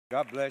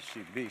God bless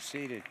you. Be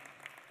seated.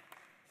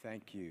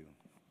 Thank you.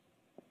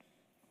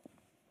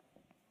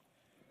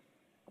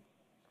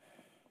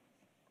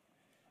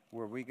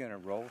 Were we going to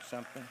roll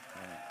something?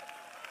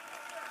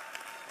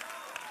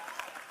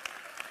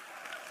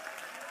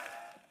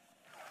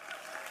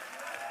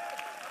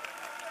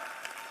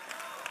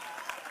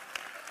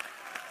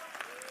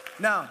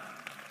 Now,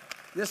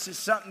 this is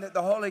something that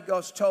the Holy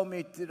Ghost told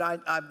me that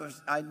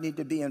I need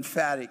to be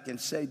emphatic and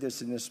say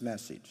this in this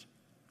message.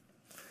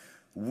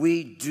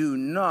 We do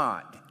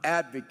not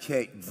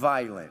advocate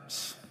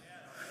violence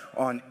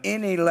on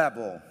any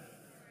level,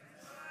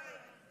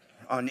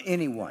 on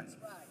anyone.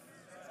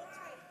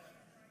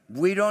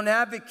 We don't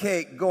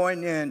advocate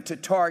going in to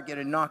Target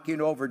and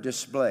knocking over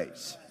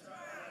displays.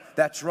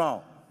 That's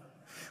wrong.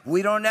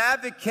 We don't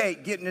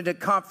advocate getting into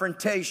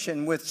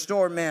confrontation with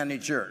store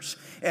managers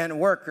and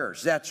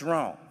workers. That's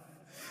wrong.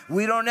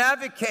 We don't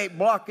advocate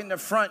blocking the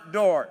front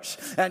doors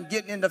and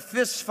getting into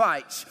fist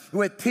fights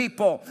with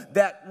people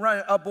that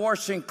run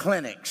abortion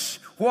clinics.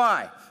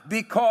 Why?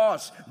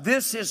 Because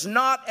this is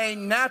not a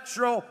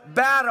natural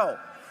battle.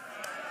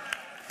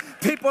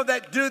 People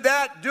that do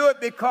that do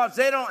it because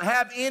they don't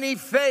have any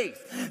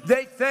faith.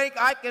 They think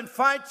I can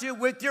fight you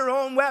with your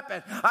own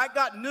weapon. I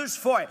got news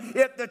for you.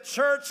 If the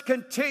church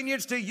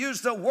continues to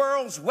use the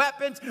world's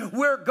weapons,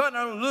 we're going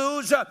to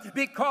lose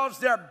because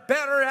they're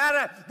better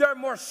at it. They're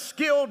more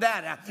skilled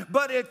at it.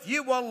 But if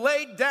you will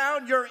lay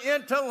down your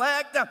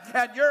intellect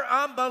and your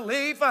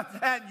unbelief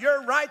and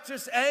your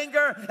righteous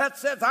anger that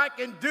says I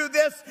can do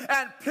this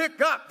and pick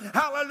up,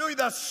 hallelujah,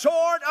 the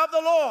sword of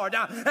the Lord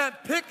and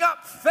pick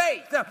up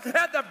faith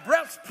and the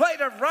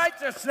breastplate of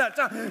righteousness.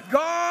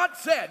 God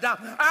said,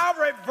 I'll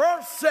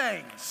reverse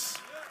things.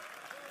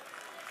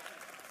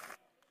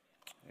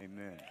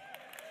 Amen.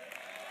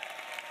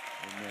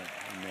 Amen.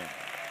 Amen.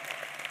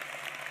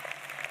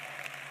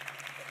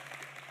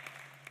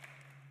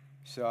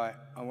 So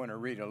I want to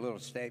read a little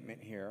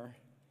statement here.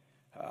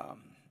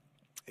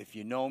 If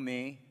you know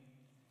me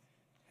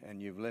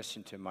and you've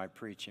listened to my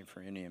preaching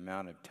for any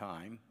amount of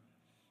time,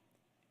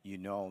 you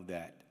know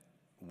that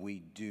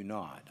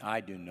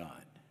I do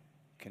not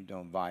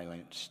condone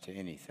violence to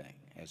anything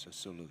as a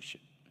solution.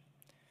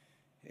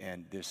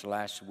 And this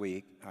last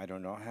week, I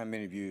don't know how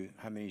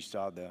many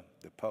saw the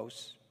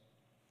posts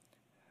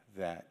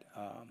that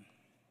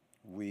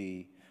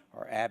we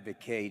are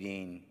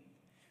advocating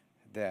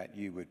that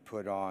you would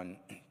put on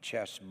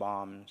chest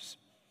bombs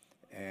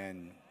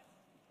and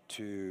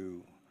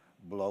to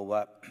blow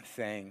up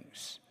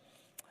things,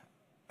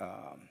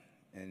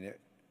 and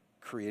it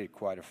created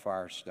quite a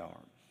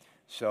firestorm.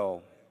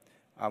 So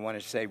I want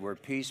to say we're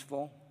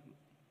peaceful,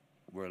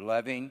 we're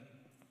loving,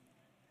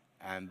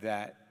 and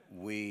that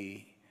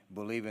we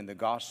believe in the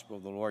gospel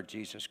of the Lord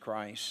Jesus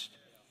Christ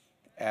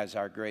as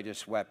our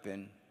greatest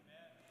weapon.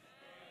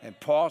 And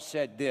Paul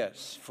said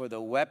this, for the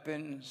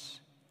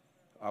weapons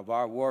of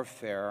our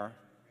warfare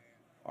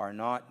are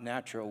not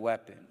natural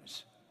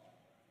weapons,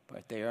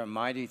 but they are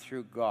mighty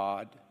through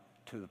God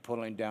to the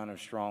pulling down of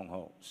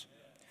strongholds.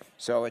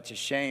 So it's a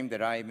shame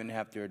that I even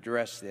have to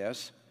address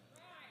this,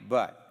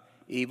 but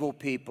evil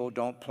people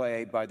don't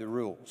play by the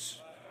rules.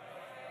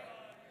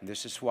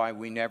 This is why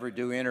we never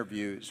do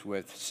interviews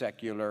with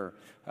secular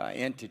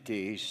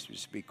entities,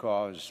 just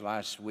because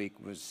last week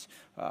was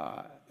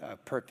a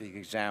perfect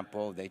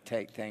example. They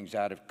take things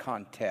out of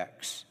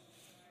context,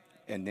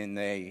 and then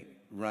they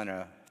run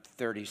a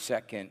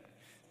 30-second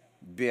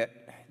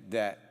bit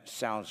that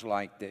sounds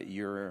like that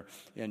you're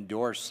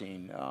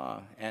endorsing,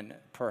 and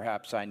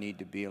perhaps I need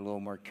to be a little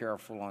more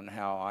careful on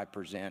how I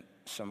present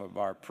some of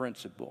our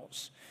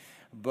principles.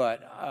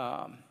 But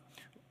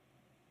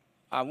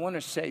I want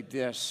to say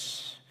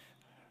this.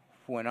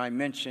 When I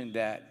mentioned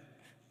that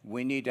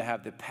we need to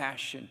have the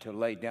passion to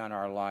lay down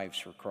our lives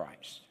for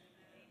Christ,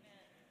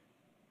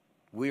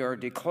 we are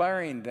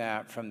declaring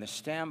that from the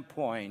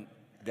standpoint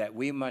that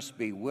we must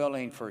be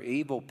willing for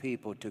evil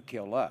people to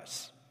kill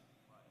us,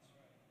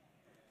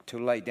 to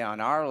lay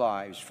down our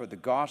lives for the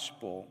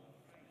gospel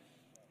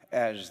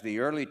as the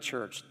early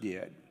church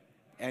did.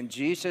 And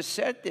Jesus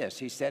said this.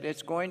 He said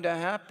it's going to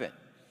happen.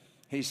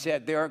 He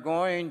said they're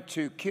going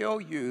to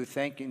kill you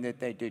thinking that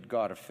they did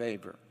God a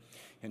favor.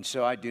 And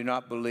so I do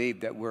not believe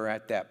that we're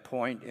at that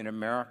point in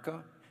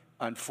America.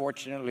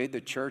 Unfortunately,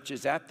 the church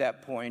is at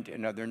that point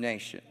in other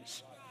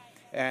nations.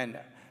 And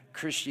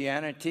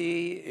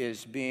Christianity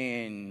is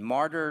being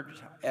martyred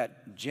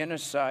at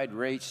genocide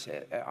rates,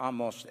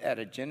 almost at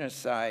a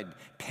genocide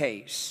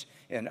pace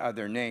in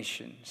other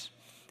nations.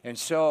 And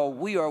so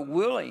we are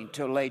willing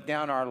to lay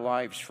down our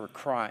lives for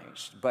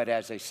Christ, but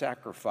as a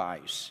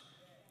sacrifice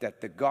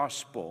that the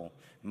gospel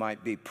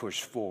might be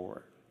pushed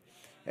forward.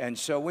 And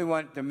so we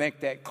want to make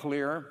that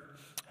clear.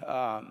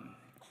 I'm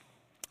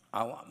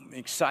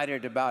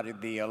excited about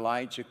the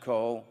Elijah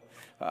Cole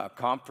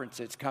conference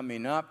that's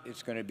coming up.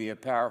 It's going to be a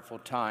powerful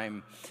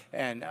time.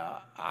 And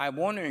I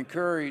want to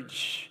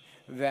encourage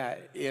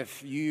that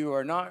if you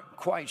are not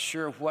quite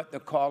sure what the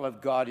call of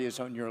God is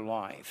on your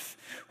life,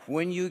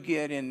 when you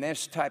get in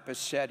this type of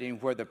setting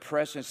where the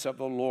presence of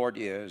the Lord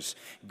is,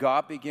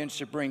 God begins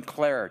to bring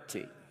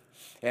clarity.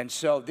 And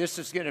so this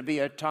is going to be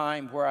a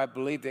time where I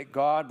believe that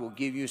God will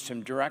give you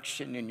some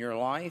direction in your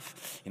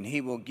life, and He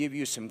will give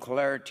you some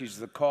clarity to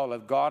the call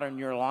of God in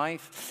your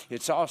life.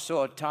 It's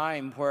also a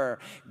time where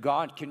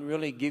God can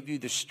really give you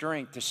the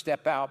strength to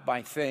step out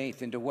by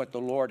faith into what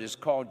the Lord has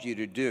called you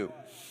to do.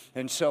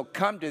 And so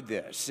come to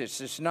this.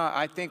 It's not,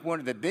 I think one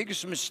of the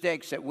biggest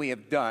mistakes that we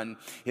have done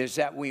is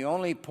that we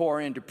only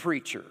pour into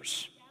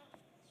preachers.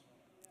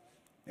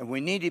 And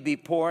we need to be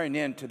pouring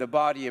into the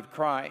body of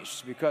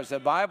Christ, because the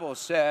Bible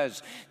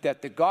says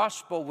that the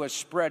gospel was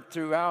spread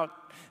throughout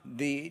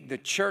the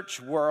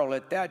church world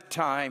at that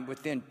time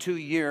within 2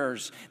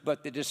 years,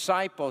 but the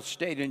disciples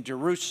stayed in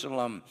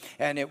Jerusalem,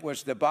 and it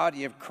was the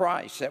body of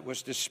Christ that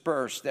was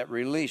dispersed, that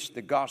released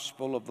the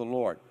gospel of the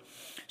Lord.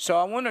 So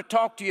I want to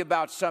talk to you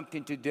about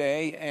something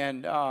today,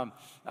 and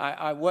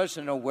I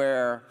wasn't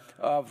aware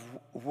of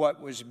what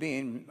was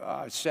being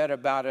said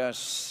about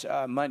us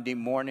Monday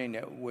morning.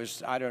 It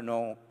was, I don't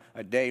know,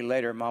 a day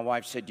later, my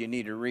wife said, you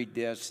need to read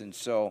this, and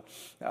so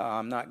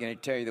I'm not going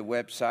to tell you the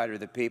website or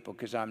the people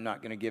because I'm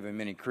not going to give them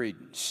any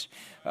credence.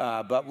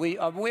 But we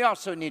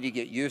also need to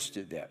get used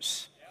to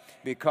this.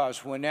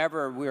 Because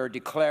whenever we're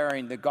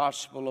declaring the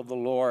gospel of the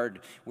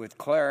Lord with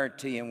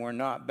clarity and we're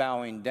not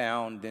bowing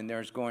down, then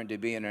there's going to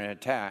be an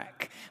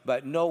attack.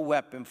 But no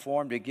weapon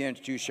formed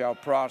against you shall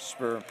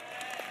prosper.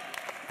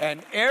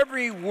 And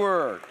every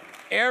word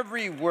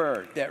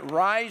that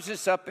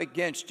rises up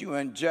against you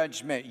in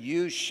judgment,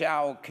 you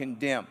shall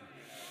condemn.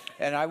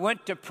 And I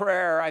went to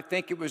prayer, I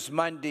think it was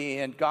Monday,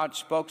 and God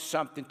spoke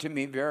something to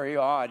me very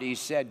odd. He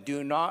said,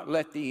 do not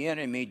let the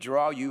enemy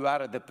draw you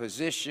out of the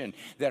position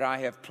that I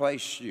have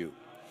placed you.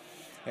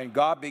 And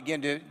God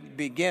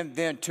began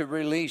then to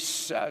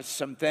release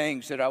some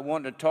things that I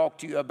want to talk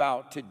to you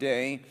about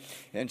today.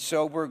 And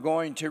so we're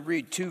going to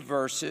read 2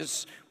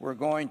 verses. We're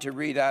going to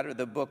read out of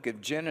the book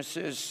of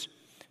Genesis,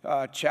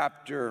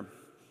 chapter,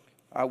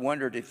 I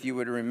wondered if you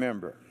would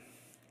remember.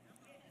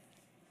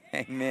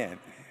 Amen.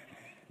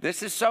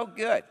 This is so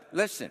good.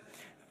 Listen,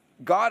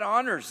 God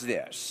honors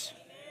this.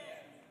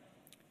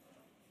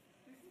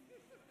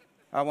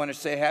 I want to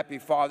say Happy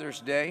Father's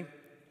Day.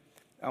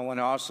 I want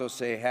to also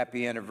say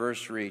happy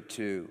anniversary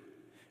to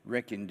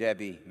Rick and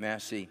Debbie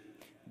Massey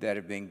that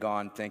have been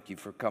gone. Thank you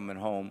for coming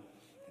home.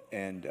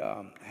 And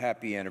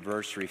happy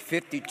anniversary.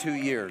 52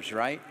 years,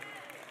 right?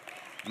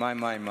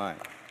 My.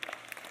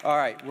 All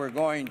right, we're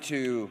going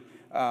to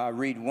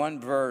read one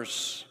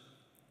verse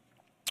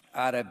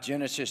out of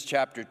Genesis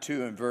chapter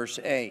 2 and verse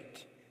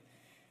 8.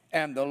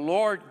 And the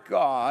Lord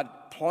God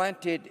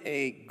planted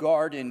a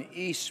garden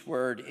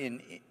eastward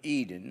in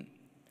Eden,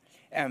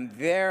 and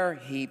there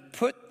He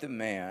put the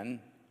man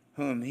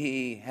whom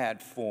He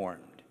had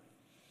formed.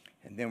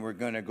 And then we're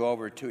going to go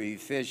over to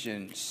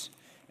Ephesians,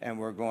 and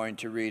we're going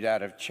to read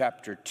out of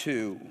chapter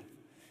 2.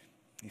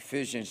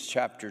 Ephesians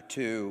chapter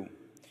 2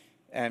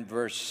 and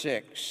verse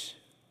 6.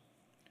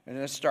 And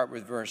let's start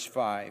with verse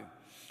 5.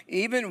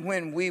 Even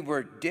when we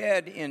were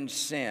dead in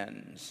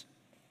sins,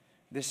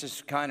 this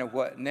is kind of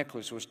what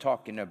Nicholas was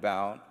talking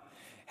about,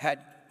 had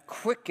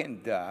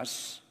quickened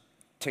us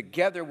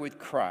together with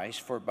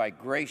Christ, for by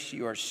grace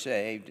you are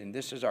saved, and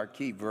this is our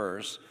key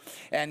verse,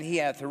 and He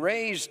hath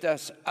raised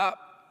us up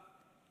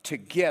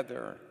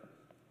together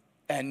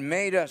and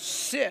made us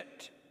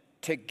sit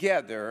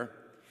together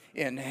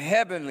in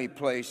heavenly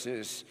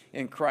places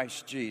in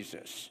Christ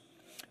Jesus.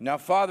 Now,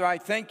 Father, I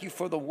thank you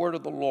for the word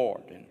of the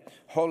Lord. And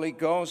Holy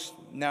Ghost,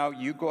 now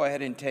you go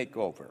ahead and take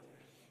over.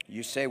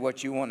 You say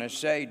what you want to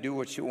say, do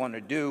what you want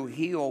to do,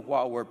 heal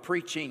while we're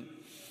preaching.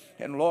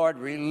 And Lord,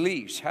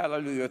 release,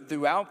 hallelujah,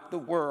 throughout the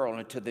world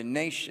and to the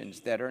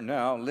nations that are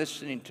now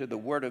listening to the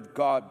word of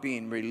God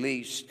being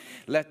released.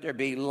 Let there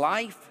be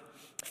life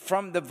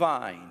from the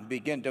vine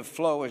begin to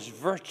flow as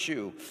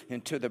virtue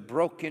into the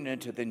broken,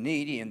 into the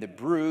needy, and the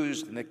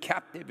bruised, and the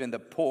captive, and the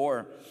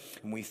poor.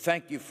 And we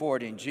thank you for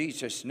it in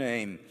Jesus'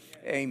 name.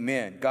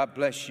 Amen. God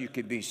bless you. You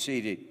can be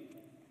seated.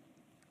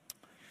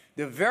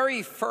 The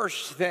very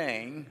first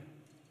thing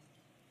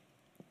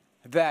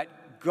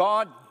that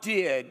God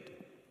did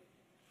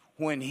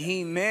when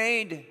He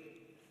made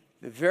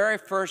the very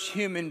first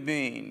human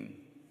being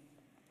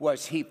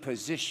was He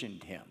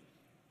positioned him.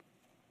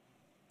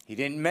 He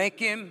didn't make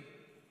him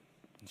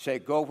and say,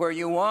 go where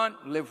you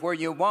want, live where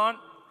you want.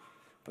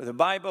 But the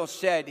Bible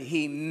said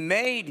He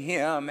made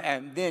him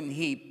and then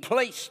He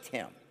placed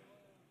him.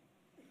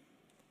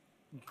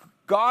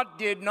 God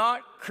did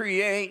not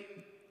create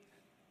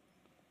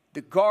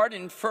the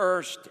garden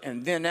first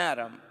and then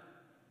Adam,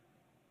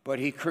 but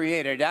He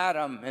created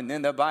Adam, and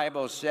then the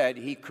Bible said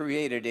He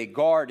created a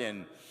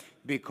garden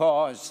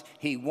because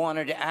He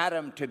wanted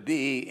Adam to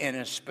be in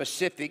a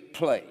specific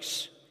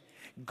place.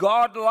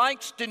 God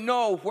likes to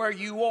know where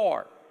you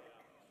are.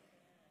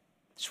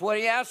 That's what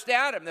He asked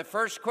Adam. The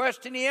first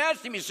question He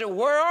asked him, He said,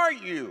 where are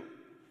you?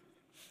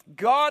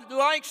 God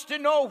likes to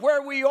know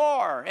where we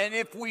are. And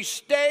if we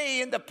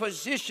stay in the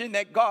position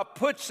that God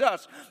puts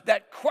us,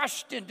 that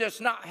question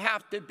does not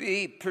have to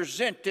be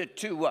presented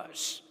to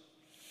us.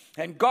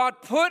 And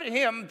God put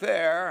him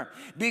there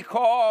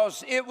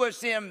because it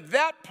was in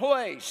that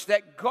place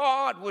that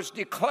God was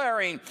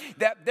declaring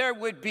that there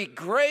would be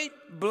great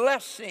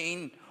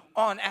blessing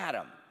on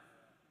Adam.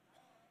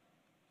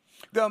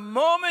 The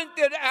moment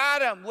that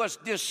Adam was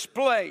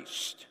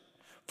displaced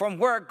from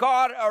where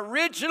God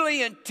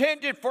originally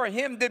intended for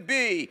him to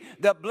be,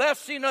 the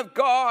blessing of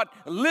God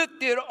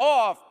lifted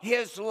off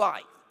his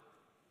life.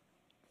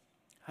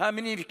 How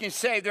many of you can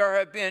say there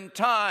have been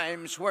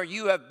times where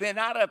you have been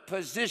out of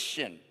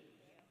position?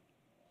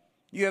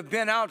 You have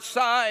been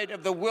outside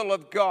of the will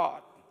of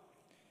God.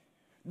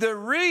 The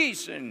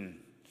reason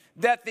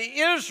that the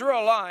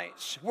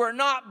Israelites were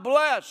not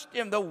blessed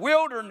in the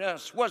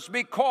wilderness was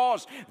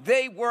because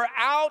they were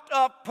out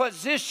of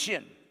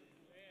position.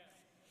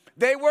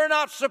 They were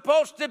not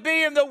supposed to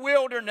be in the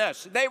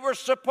wilderness. They were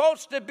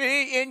supposed to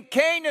be in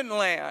Canaan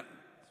land.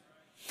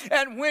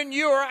 And when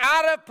you are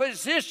out of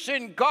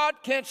position, God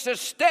can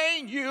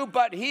sustain you,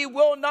 but he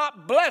will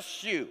not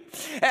bless you.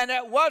 And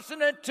it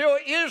wasn't until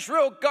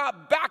Israel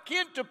got back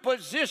into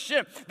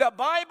position, the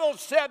Bible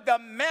said the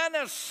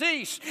manna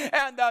ceased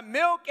and the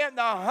milk and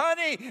the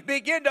honey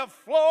began to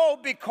flow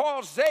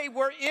because they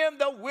were in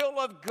the will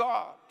of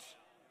God.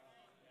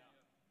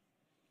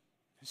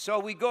 So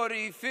we go to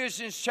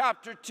Ephesians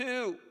chapter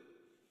 2.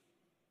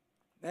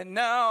 And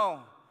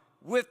now,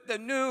 with the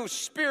new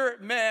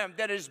spirit man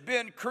that has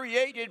been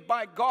created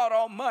by God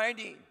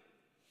Almighty,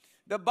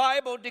 the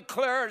Bible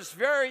declares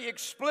very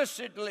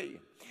explicitly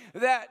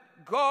that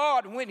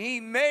God, when he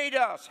made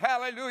us,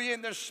 hallelujah,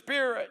 in the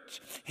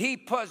spirit, he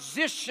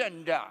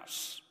positioned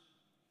us.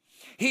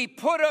 He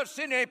put us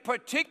in a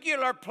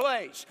particular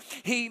place.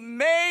 He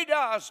made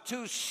us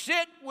to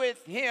sit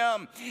with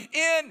him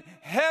in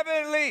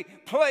heavenly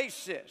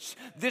places.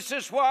 This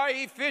is why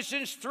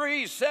Ephesians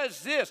 3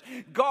 says this: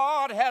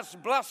 God has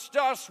blessed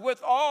us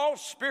with all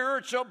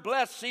spiritual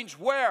blessings.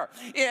 Where?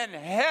 In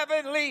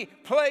heavenly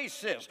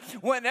places.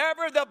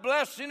 Whenever the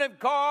blessing of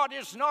God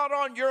is not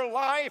on your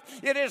life,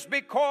 it is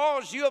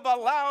because you have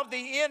allowed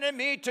the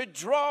enemy to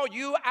draw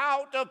you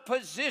out of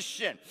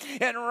position.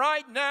 And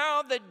right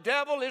now, the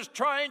devil is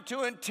trying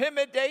to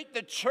intimidate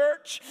the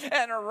church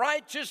and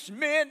righteous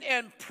men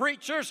and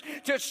preachers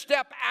to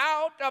step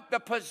out of the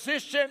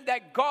position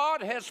that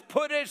God has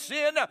put us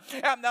in.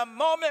 And the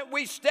moment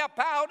we step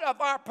out of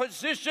our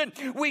position,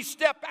 we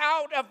step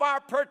out of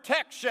our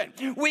protection.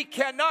 We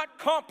cannot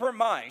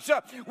compromise.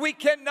 We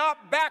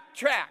cannot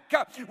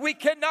backtrack. We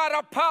cannot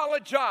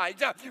apologize.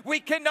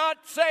 We cannot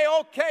say,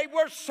 okay,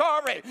 we're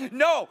sorry.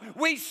 No,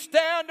 we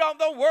stand on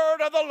the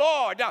word of the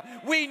Lord.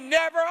 We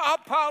never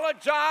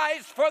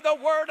apologize for the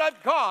word of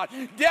God.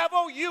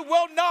 Devil, you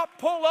will not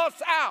pull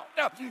us out.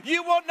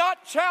 You will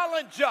not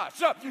challenge us.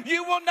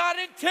 You will not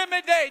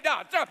intimidate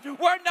us.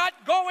 We're not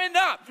going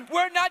up.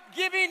 We're not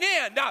giving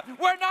in.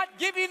 We're not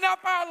giving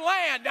up our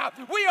land.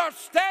 We are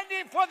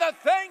standing for the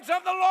things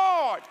of the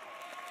Lord.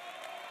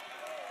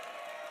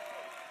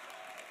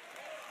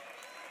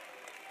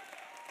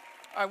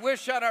 I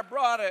wish I'd have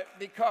brought it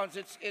because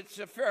it's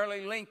a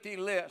fairly lengthy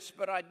list,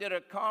 but I did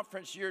a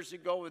conference years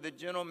ago with a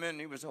gentleman.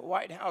 He was a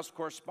White House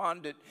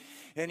correspondent,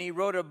 and he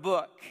wrote a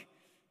book,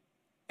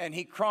 and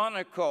he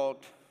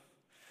chronicled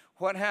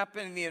what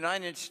happened in the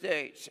United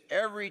States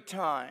every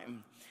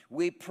time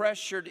we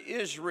pressured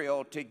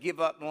Israel to give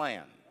up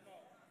land.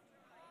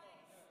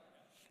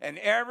 And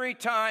every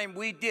time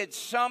we did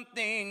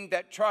something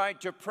that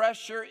tried to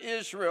pressure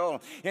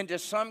Israel into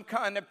some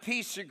kind of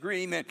peace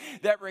agreement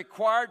that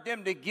required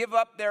them to give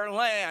up their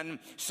land,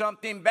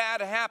 something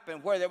bad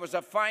happened, where there was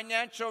a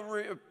financial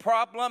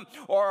problem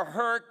or a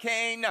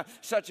hurricane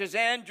such as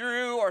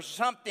Andrew or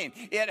something.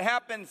 It's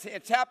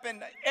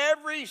happened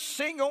every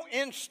single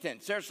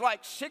instance. There's like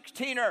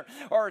 16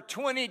 or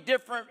 20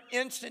 different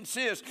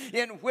instances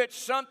in which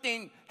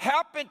something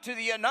happened to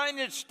the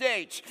United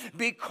States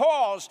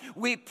because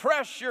we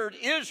pressured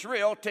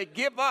Israel to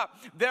give up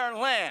their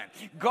land.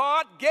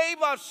 God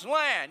gave us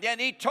land,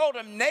 and he told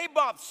him,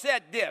 Naboth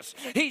said this.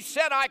 He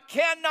said, I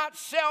cannot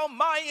sell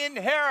my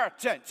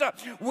inheritance.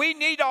 We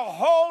need to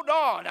hold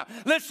on.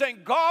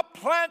 Listen, God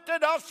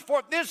planted us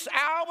for this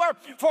hour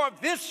for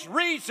this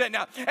reason.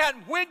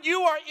 And when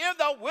you are in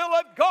the will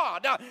of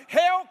God,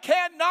 hell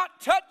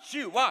cannot touch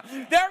you.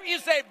 There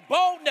is a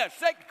boldness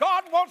that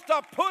God wants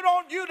to put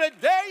on you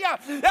today,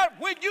 that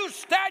when you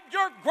stand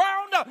your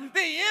ground,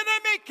 the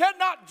enemy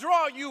cannot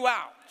draw you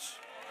out.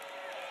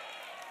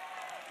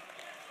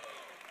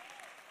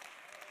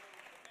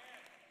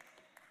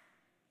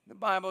 The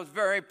Bible is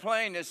very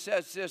plain. It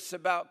says this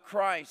about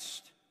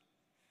Christ.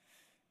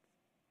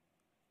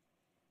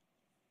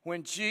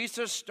 When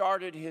Jesus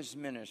started his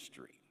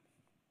ministry,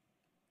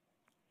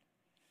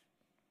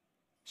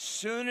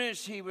 soon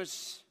as he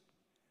was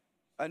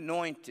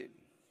anointed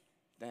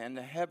and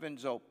the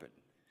heavens opened,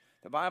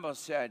 the Bible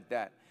said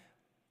that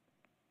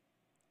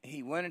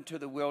he went into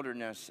the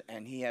wilderness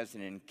and he has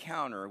an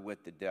encounter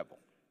with the devil.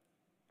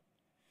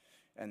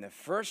 And the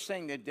first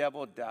thing the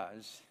devil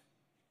does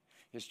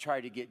is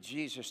try to get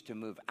Jesus to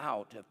move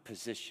out of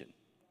position.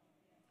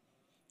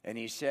 And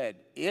he said,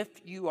 if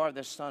you are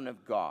the Son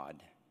of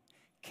God,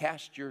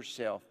 Cast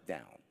yourself down.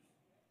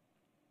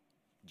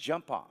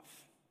 Jump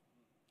off.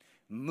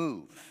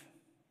 Move.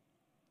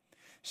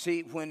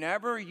 See,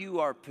 whenever you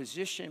are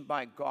positioned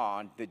by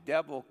God, the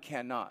devil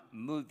cannot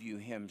move you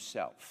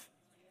himself.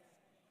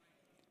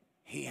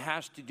 He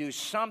has to do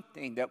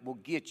something that will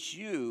get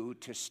you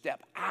to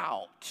step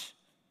out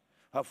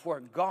of where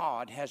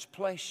God has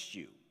placed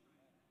you.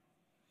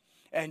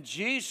 And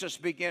Jesus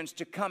begins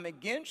to come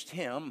against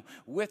him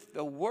with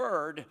the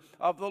word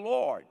of the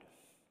Lord.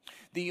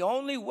 The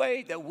only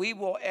way that we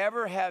will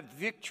ever have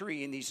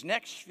victory in these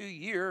next few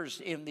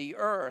years in the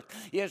earth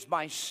is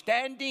by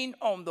standing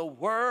on the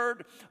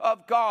word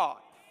of God.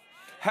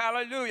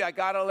 Hallelujah. I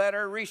got a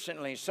letter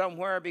recently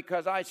somewhere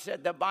because I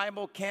said the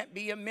Bible can't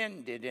be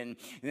amended.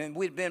 And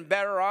we'd been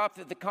better off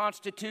if the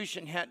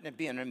Constitution hadn't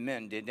been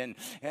amended.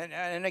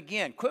 And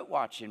again, quit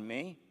watching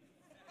me.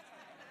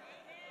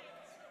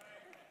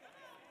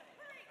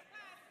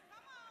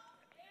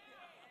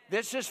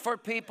 This is for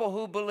people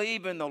who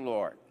believe in the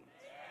Lord.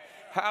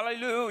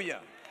 Hallelujah.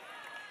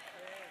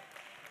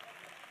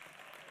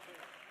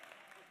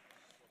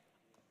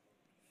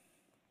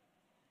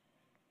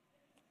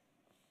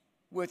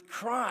 With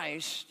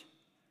Christ,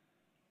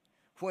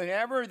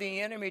 whenever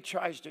the enemy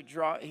tries to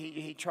draw,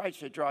 he tries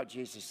to draw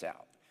Jesus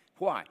out.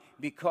 Why?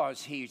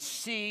 Because he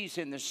sees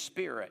in the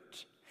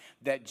spirit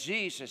that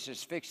Jesus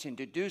is fixing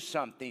to do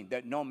something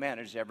that no man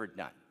has ever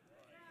done.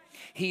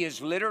 He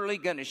is literally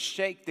going to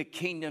shake the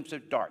kingdoms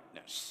of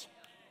darkness.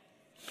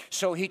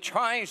 So he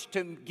tries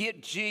to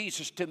get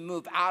Jesus to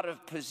move out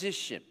of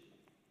position.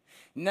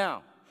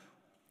 Now,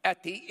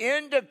 at the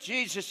end of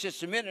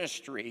Jesus'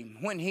 ministry,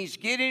 when he's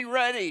getting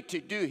ready to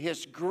do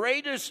his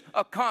greatest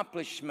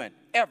accomplishment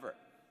ever,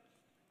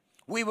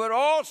 we would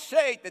all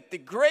say that the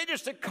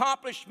greatest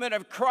accomplishment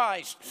of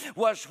Christ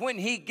was when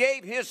he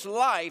gave his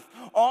life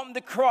on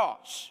the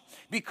cross.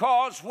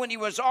 Because when he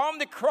was on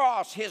the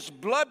cross, his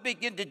blood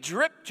began to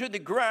drip to the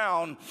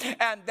ground,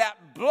 and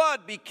that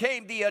blood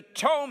became the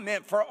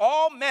atonement for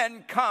all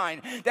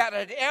mankind that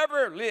had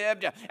ever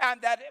lived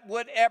and that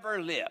would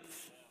ever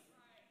live.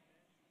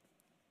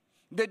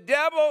 The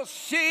devil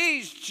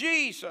sees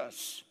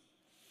Jesus,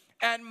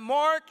 and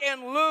Mark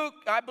and Luke,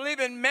 I believe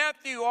in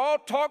Matthew, all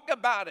talk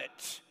about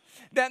it.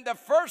 Then the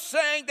first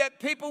thing that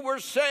people were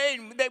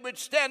saying, they would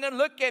stand and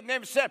look at him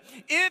and say,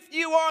 if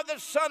you are the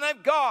Son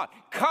of God,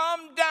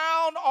 come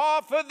down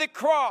off of the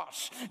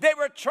cross. They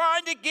were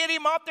trying to get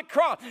him off the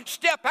cross.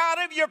 Step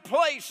out of your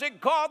place that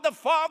God the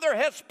Father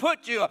has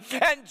put you.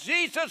 And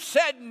Jesus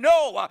said,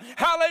 no,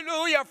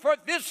 hallelujah, for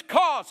this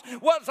cause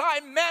was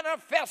I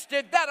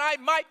manifested that I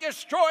might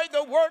destroy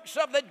the works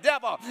of the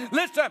devil.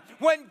 Listen,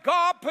 when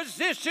God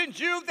positions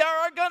you, there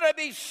are going to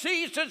be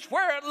seasons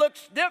where it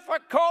looks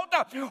difficult.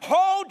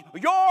 Hold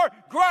your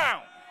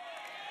ground.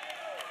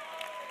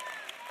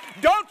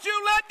 Don't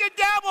you let the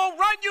devil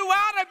run you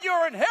out of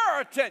your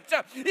inheritance.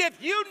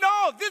 If you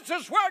know this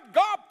is where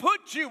God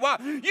put you,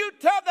 you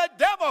tell the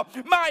devil,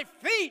 my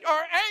feet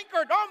are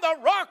anchored on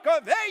the rock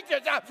of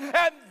ages,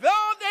 and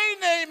though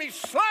they may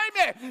slay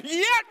me,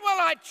 yet will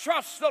I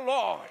trust the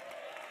Lord.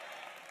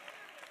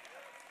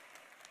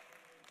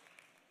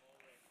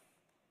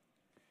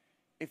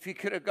 If he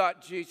could have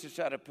got Jesus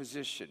out of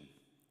position,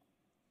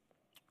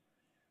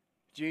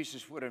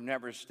 Jesus would have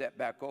never stepped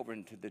back over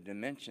into the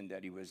dimension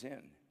that he was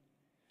in.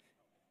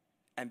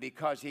 And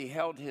because he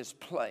held his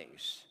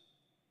place,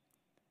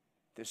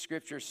 the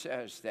scripture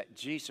says that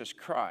Jesus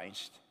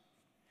Christ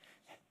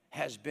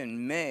has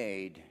been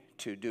made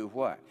to do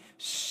what?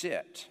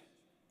 Sit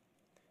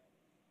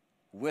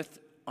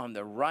on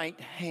the right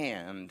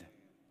hand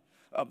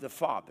of the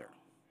Father.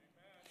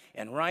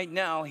 And right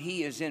now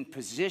he is in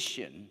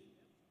position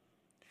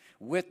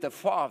with the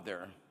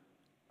Father,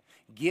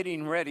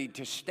 getting ready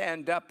to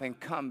stand up and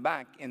come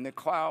back in the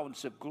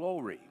clouds of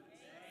glory.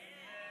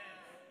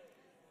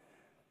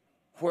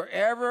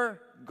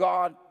 Wherever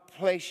God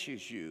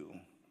places you,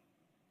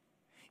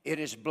 it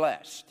is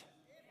blessed.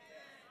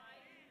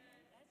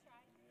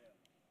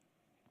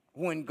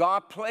 When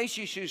God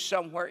places you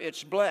somewhere,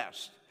 it's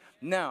blessed.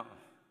 Now,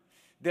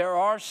 there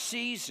are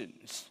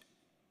seasons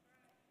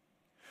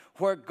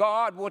where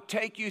God will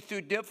take you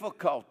through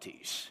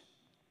difficulties.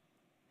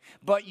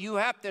 But you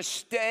have to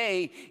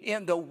stay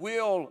in the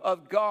will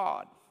of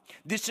God.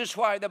 This is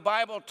why the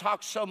Bible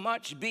talks so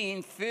much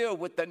being filled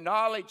with the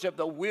knowledge of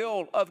the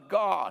will of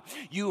God.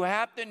 You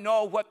have to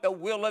know what the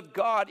will of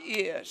God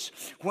is.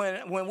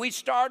 When we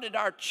started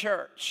our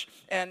church,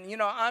 and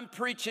I'm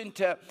preaching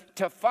to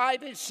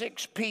 5 and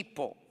 6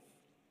 people.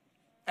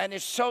 And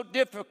it's so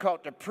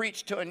difficult to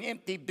preach to an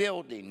empty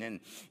building. And,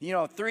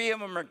 3 of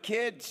them are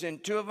kids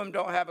and 2 of them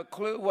don't have a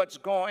clue what's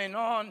going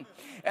on.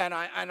 And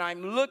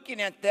I'm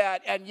looking at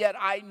that, and yet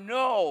I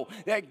know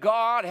that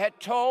God had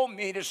told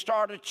me to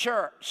start a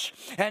church.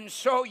 And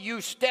so you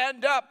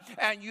stand up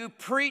and you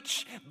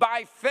preach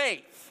by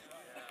faith.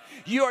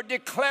 You are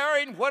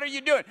declaring, what are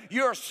you doing?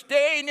 You're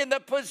staying in the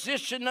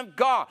position of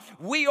God.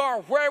 We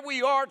are where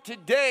we are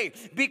today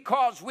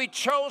because we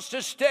chose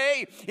to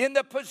stay in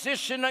the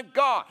position of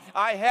God.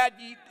 I had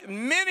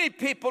many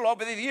people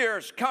over the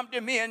years come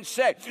to me and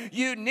say,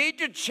 you need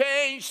to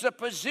change the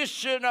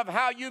position of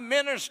how you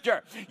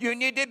minister. You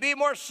need to be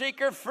more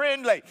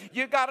seeker-friendly.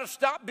 You got to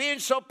stop being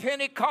so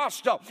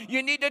Pentecostal.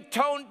 You need to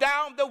tone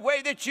down the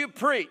way that you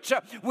preach.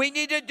 We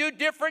need to do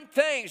different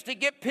things to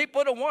get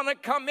people to want to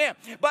come in.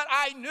 But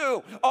I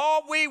knew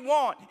all we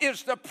want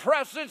is the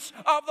presence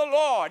of the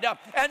Lord.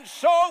 And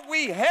so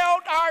we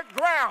held our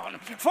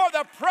ground for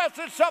the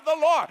presence of the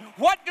Lord.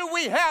 What do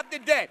we have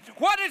today?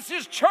 What is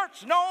this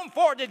church known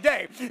for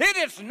today? It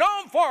is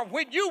known for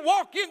when you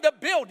walk in the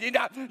building,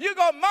 you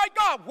go, my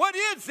God, what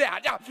is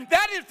that?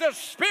 That is the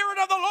Spirit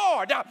of the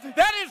Lord.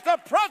 That is the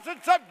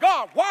presence of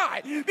God.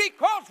 Why?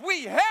 Because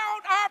we held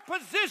our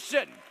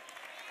position.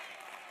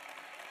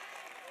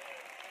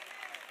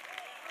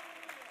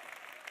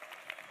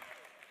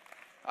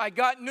 I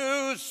got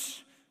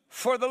news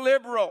for the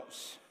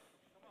liberals.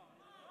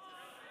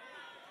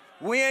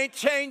 We ain't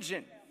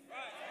changing.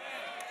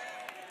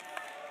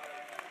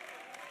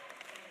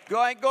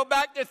 Go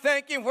back to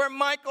thinking where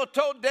Michael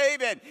told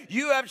David,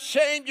 you have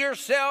shamed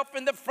yourself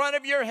in the front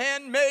of your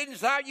handmaidens,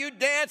 how you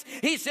dance.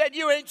 He said,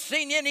 you ain't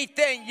seen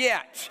anything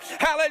yet.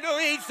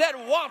 Hallelujah. He said,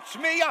 watch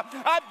me.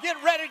 I'm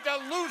getting ready to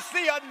loose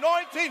the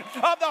anointing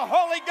of the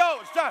Holy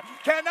Ghost.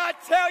 Can I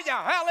tell you,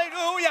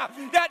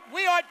 hallelujah, that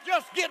we are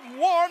just getting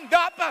warmed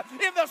up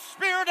in the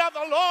Spirit of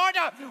the Lord.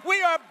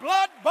 We are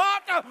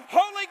blood-bought,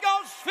 Holy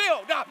Ghost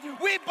filled.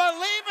 We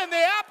believe in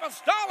the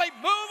apostolic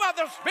move of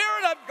the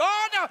Spirit of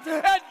God,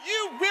 and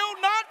you will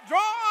not draw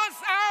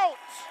us out.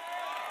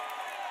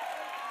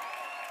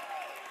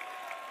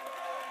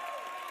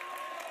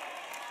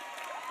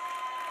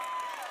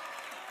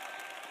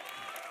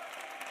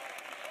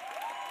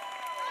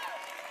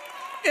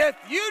 If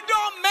you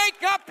don't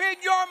make up in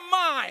your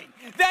mind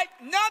that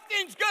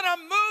nothing's going to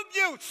move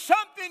you,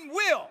 something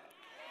will.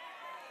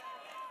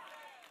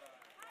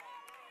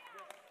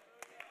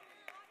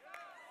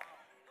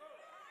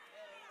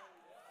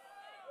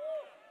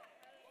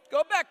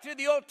 Go back to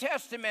the Old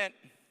Testament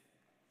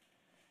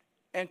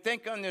and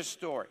think on this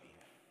story.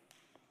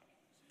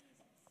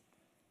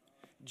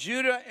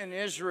 Judah and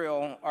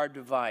Israel are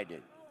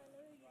divided.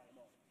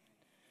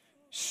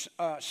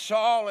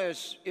 Saul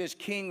is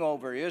king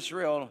over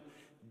Israel.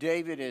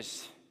 David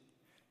is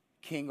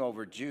king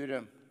over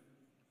Judah.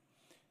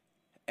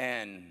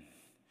 And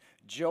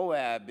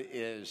Joab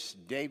is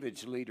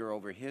David's leader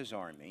over his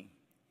army.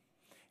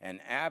 And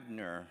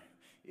Abner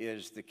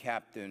is the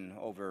captain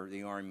over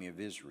the army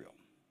of Israel.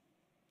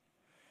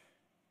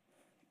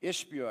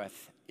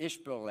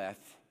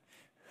 Ishbosheth,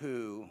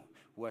 who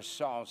was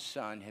Saul's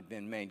son, had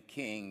been made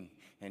king,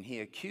 and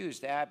he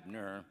accused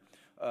Abner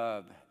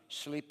of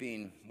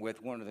sleeping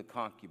with one of the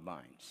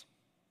concubines.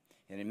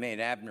 And it made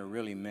Abner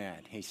really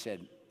mad. He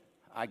said,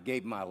 I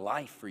gave my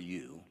life for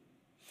you.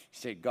 He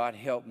said, God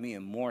help me,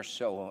 and more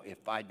so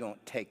if I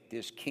don't take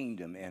this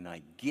kingdom and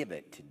I give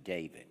it to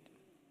David.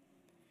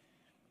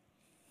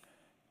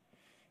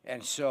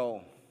 And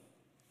so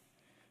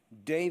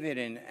David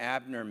and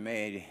Abner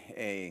made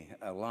an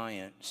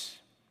alliance.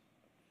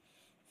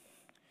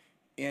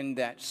 In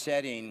that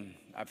setting,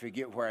 I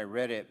forget where I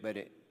read it, but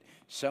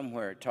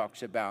somewhere it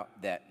talks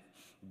about that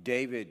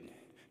David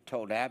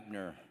told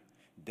Abner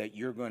that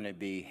you're going to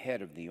be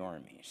head of the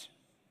armies.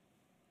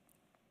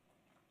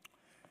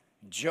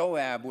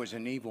 Joab was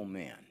an evil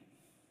man.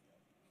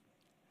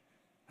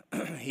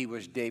 He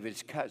was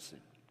David's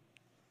cousin.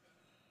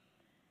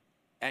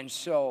 And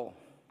so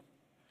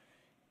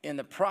in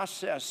the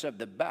process of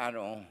the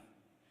battle,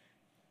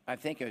 I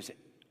think it was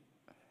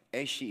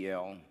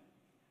Ashiel,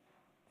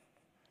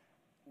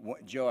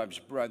 Joab's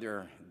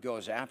brother,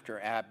 goes after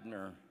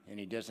Abner, and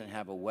he doesn't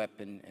have a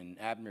weapon, and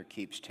Abner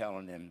keeps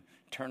telling him,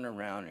 turn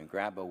around and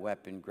grab a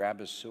weapon, grab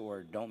a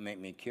sword, don't make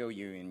me kill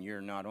you, and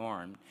you're not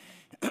armed.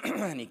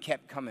 And he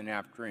kept coming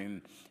after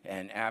him,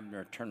 and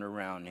Abner turned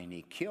around and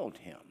he killed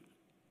him.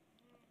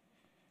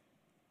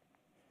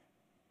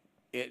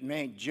 It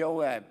made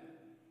Joab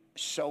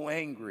so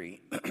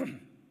angry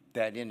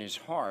that in his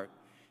heart,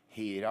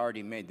 he had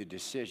already made the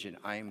decision,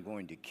 I am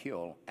going to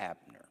kill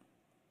Abner.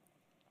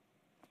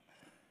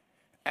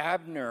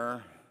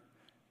 Abner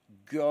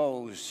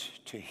goes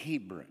to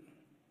Hebron,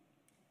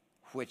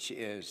 which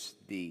is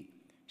the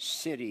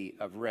city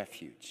of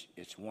refuge.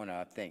 It's one of,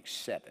 I think,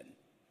 7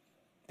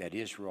 that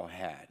Israel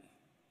had.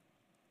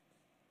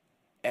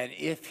 And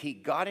if he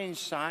got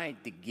inside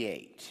the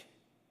gate,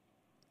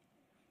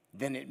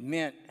 then it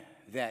meant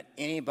that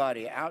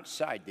anybody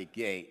outside the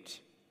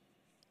gate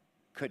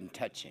couldn't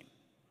touch him.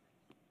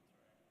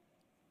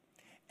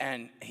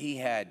 And he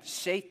had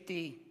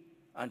safety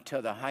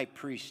until the high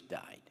priest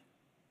died.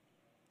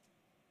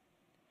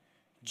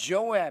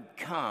 Joab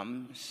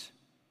comes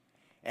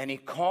and he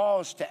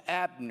calls to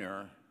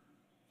Abner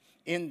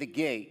in the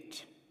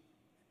gate,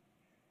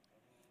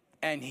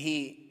 and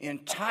he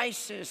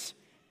entices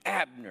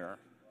Abner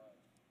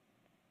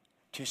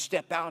to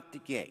step out the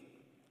gate.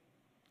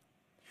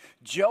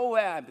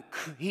 Joab,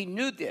 he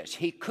knew this.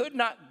 He could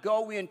not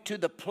go into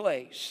the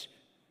place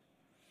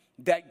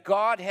that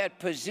God had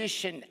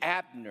positioned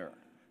Abner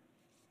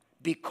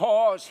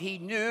because he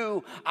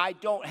knew, I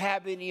don't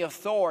have any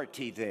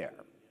authority there.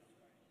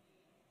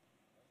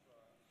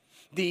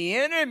 The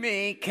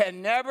enemy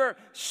can never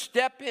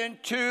step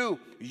into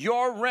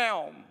your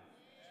realm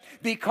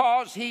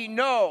because he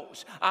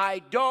knows,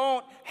 I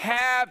don't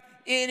have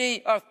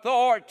any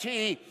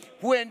authority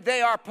when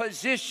they are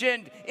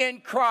positioned in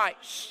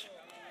Christ.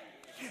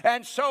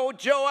 And so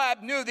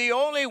Joab knew the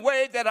only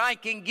way that I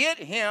can get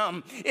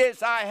him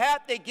is I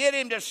have to get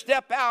him to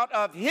step out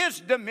of his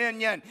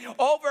dominion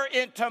over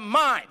into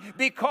mine,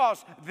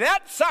 because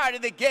that side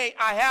of the gate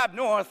I have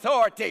no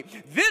authority.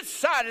 This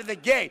side of the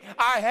gate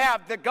I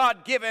have the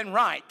God-given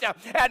right.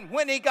 And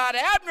when he got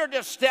Abner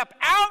to step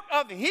out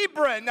of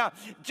Hebron,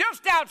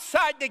 just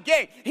outside the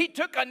gate, he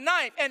took a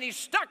knife and he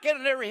stuck it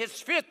under his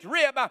fifth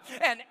rib,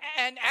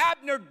 and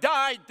Abner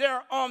died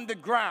there on the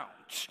ground.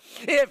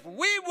 If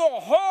we will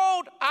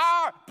hold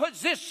our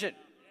position,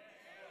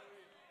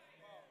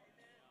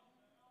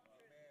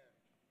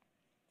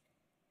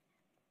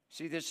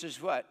 see, this is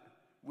what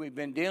we've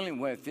been dealing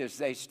with, is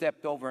they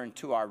stepped over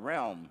into our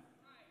realm,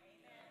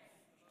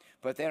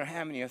 but they don't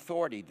have any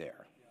authority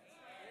there.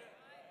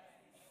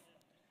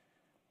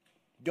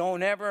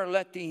 Don't ever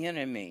let the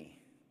enemy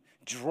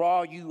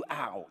draw you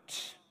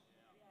out.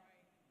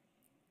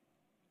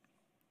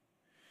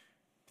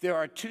 There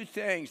are two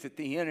things that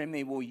the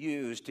enemy will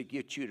use to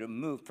get you to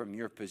move from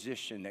your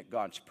position that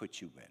God's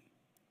put you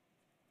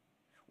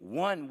in.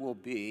 One will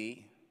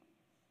be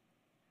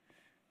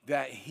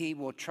that he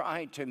will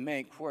try to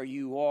make where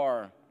you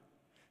are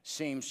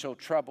seem so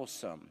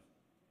troublesome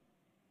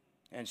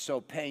and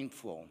so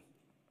painful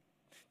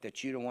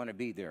that you don't want to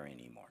be there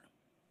anymore.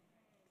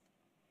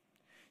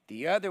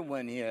 The other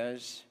one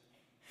is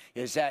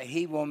that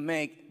he will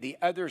make the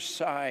other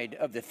side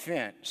of the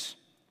fence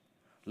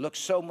look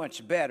so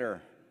much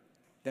better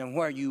than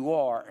where you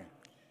are,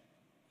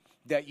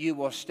 that you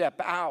will step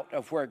out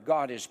of where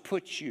God has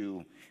put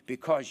you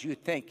because you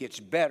think it's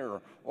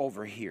better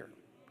over here.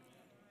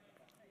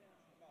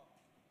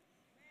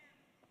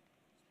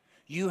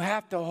 You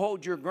have to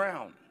hold your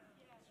ground.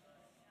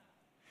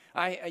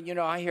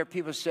 I hear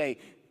people say,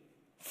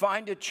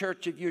 find a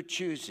church of your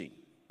choosing.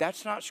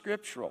 That's not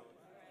scriptural.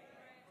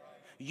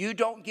 You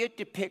don't get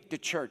to pick the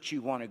church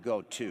you want to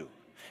go to.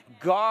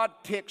 God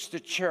picks the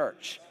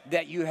church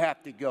that you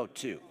have to go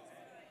to.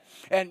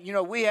 And,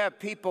 we have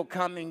people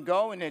come and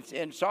go, and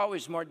it's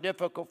always more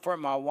difficult for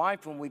my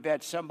wife when we've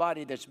had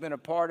somebody that's been a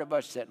part of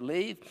us that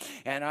leave.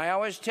 And I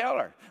always tell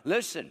her,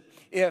 listen,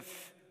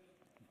 if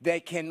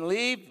they can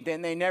leave,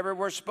 then they never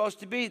were supposed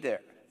to be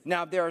there.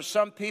 Now, there are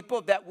some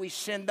people that we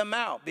send them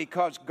out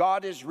because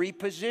God is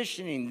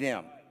repositioning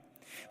them.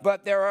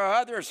 But there are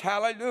others,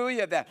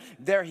 hallelujah, that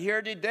they're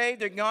here today,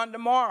 they're gone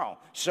tomorrow.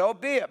 So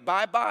be it,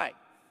 bye-bye.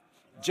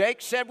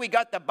 Jake said we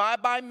got the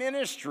bye-bye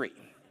ministry.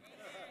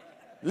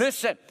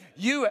 Listen,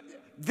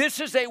 this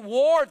is a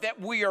war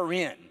that we are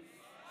in.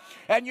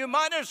 And you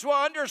might as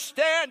well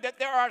understand that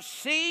there are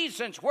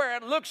seasons where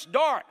it looks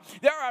dark.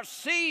 There are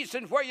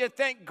seasons where you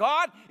think,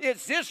 God,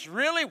 is this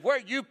really where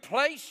you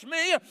place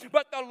me?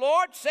 But the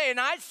Lord's saying,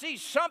 I see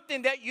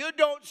something that you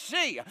don't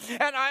see.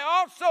 And I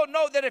also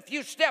know that if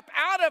you step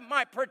out of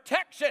my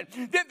protection,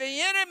 then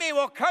the enemy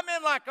will come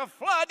in like a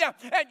flood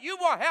and you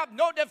will have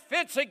no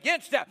defense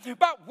against it.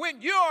 But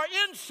when you are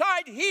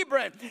inside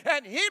Hebron,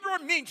 and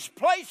Hebron means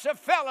place of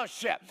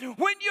fellowship,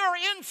 when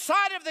you're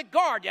inside of the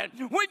garden,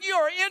 when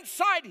you're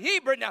inside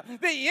Hebron,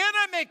 the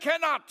enemy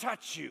cannot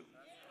touch you.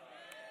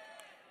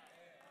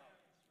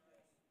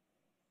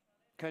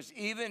 Because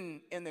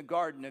even in the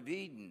Garden of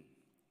Eden,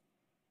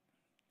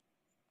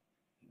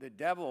 the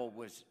devil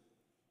was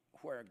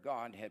where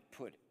God had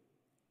put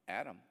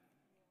Adam.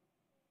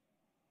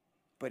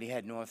 But he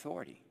had no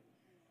authority.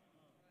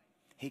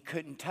 He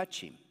couldn't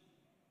touch him.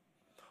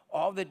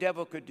 All the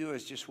devil could do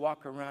is just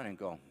walk around and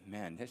go,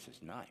 man, this is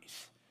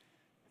nice.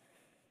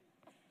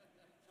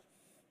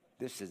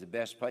 This is the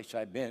best place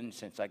I've been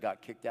since I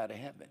got kicked out of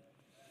heaven.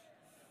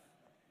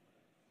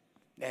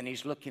 And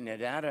he's looking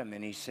at Adam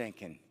and he's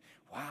thinking,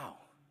 wow,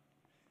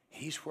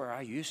 he's where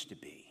I used to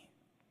be.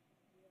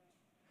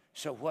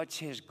 So what's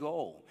his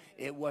goal?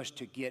 It was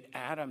to get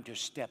Adam to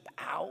step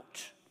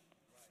out.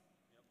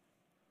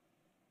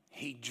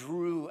 He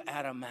drew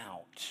Adam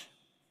out.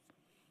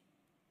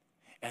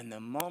 And the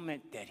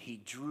moment that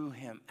he drew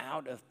him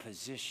out of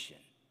position,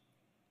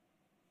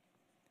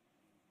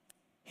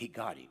 he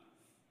got him.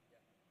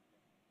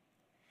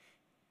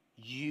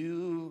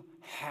 You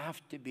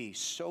have to be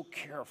so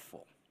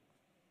careful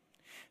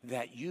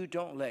that you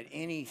don't let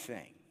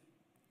anything.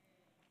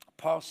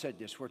 Paul said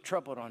this, we're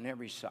troubled on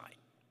every side.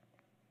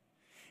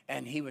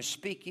 And he was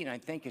speaking, I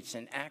think it's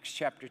in Acts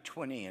chapter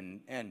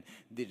 20, and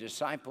the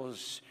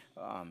disciples,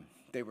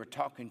 they were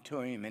talking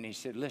to him, and he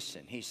said,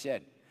 listen, he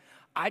said,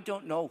 I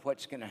don't know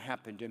what's going to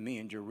happen to me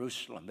in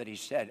Jerusalem, but he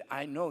said,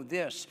 I know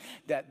this,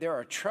 that there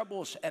are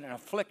troubles and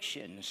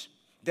afflictions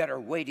that are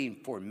waiting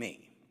for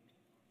me.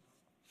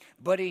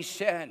 But he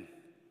said,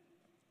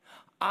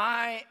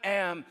 I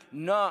am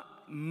not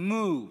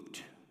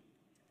moved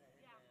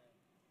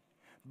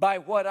by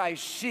what I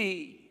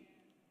see.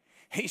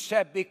 He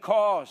said,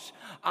 because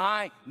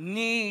I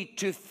need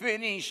to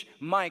finish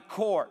my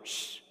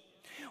course.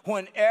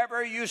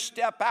 Whenever you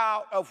step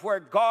out of where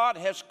God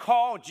has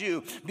called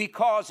you,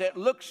 because it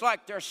looks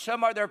like there's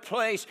some other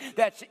place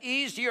that's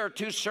easier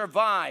to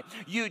survive,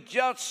 you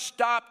just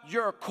stop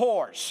your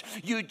course.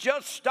 You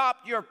just stop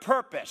your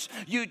purpose.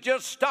 You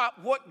just stop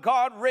what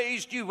God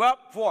raised you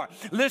up for.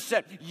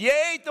 Listen,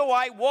 yea, though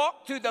I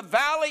walk through the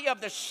valley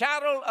of the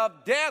shadow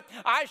of death,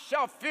 I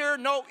shall fear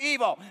no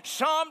evil.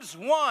 Psalms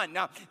 1,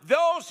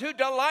 those who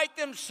delight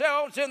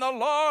themselves in the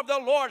law of the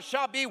Lord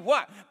shall be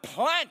what?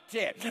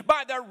 Planted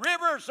by the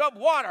rivers of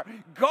water.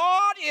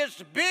 God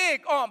is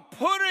big on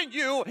putting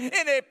you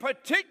in a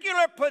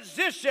particular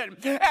position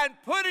and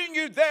putting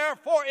you there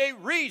for a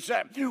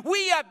reason.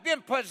 We have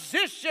been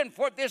positioned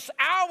for this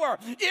hour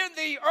in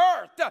the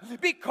earth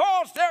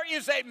because there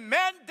is a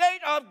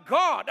mandate of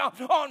God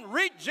on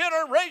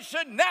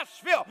Regeneration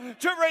Nashville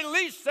to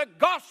release the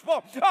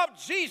gospel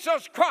of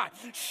Jesus Christ.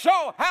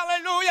 So,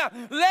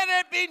 hallelujah, let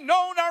it be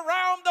known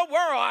around the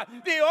world.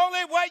 The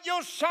only way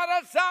you'll shut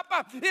us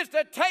up is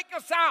to take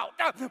us out.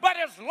 But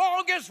as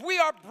long as we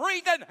are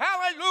breathing,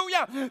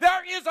 hallelujah,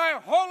 there is a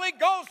Holy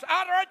Ghost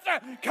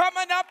utterance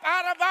coming up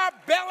out of our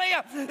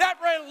belly that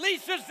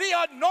releases the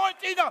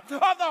anointing of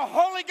the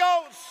Holy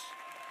Ghost.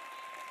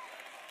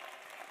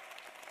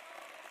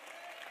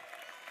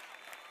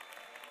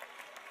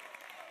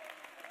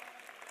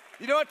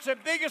 You know what's the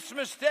biggest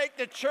mistake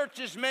the church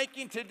is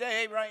making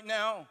today right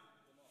now?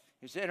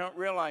 Is they don't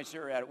realize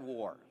they're at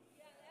war.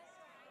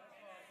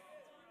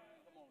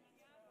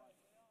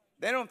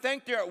 They don't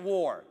think they're at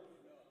war.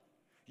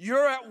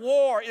 You're at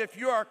war if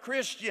you're a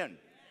Christian.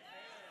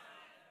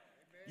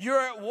 You're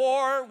at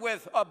war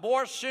with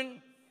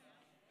abortion.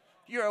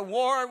 You're at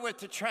war with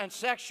the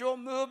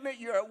transsexual movement.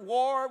 You're at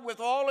war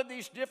with all of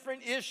these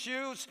different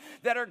issues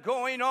that are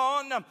going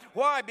on.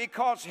 Why?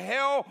 Because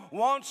hell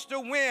wants to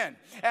win.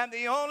 And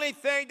the only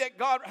thing that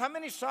God... How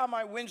many saw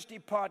my Wednesday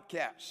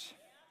podcast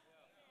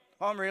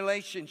on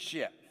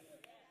relationship?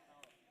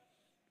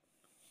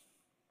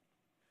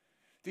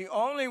 The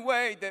only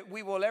way that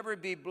we will ever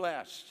be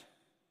blessed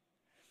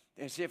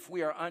is if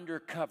we are under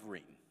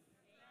covering.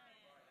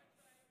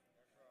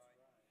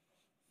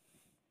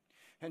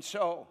 And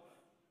so,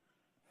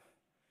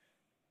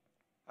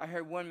 I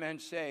heard one man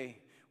say,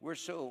 we're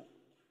so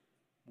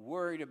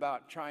worried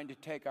about trying to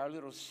take our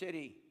little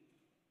city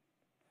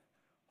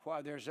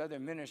while there's other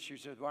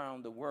ministries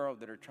around the world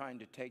that are trying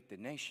to take the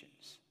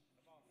nations.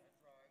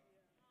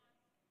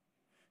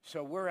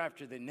 So we're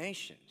after the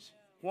nations.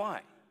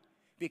 Why?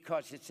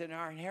 Because it's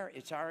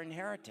our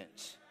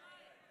inheritance.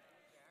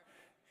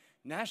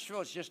 Nashville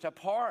is just a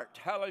part.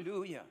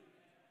 Hallelujah.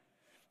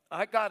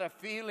 I got a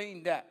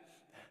feeling that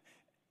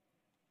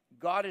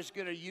God is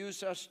going to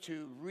use us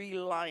to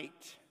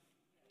relight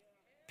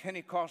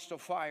Pentecostal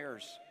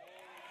fires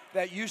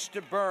that used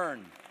to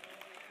burn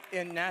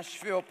in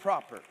Nashville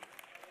proper.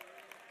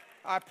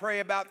 I pray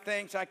about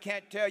things I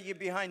can't tell you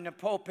behind the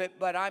pulpit,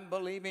 but I'm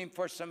believing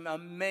for some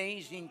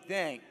amazing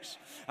things.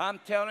 I'm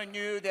telling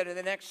you that in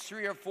the next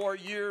 3 or 4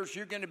 years,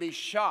 you're going to be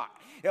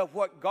shocked of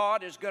what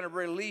God is going to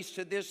release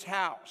to this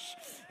house.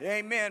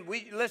 Amen.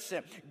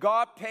 Listen,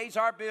 God pays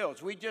our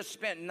bills. We just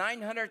spent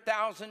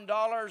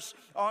 $900,000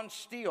 on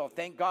steel.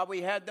 Thank God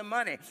we had the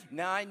money.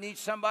 Now I need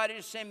somebody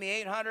to send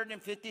me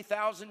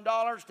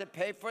 $850,000 to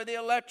pay for the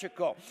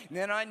electrical.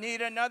 Then I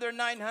need another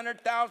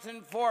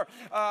 $900,000 for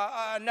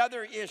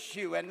another issue.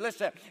 And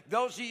listen,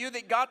 those of you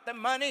that got the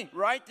money,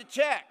 write the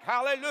check.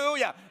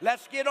 Hallelujah.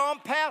 Let's get on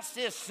past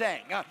this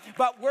thing.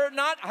 But we're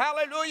not,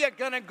 hallelujah,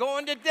 going to go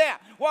into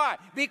debt. Why?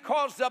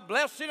 Because the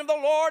blessing of the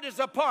Lord is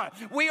upon us.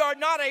 We are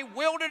not a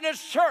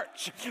wilderness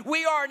church.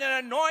 We are an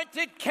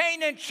anointed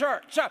Canaan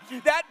church.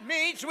 That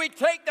means we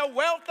take the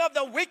wealth of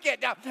the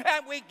wicked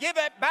and we give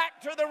it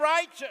back to the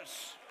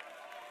righteous.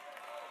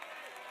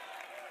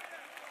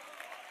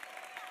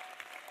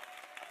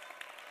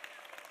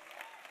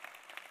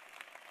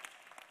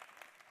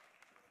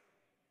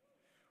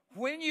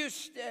 When you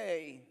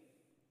stay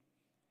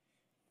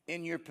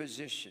in your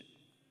position,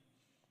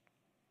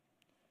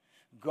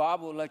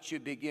 God will let you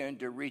begin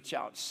to reach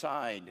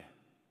outside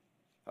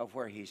of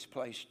where He's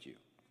placed you.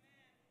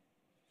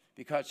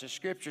 Because the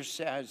scripture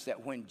says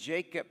that when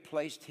Jacob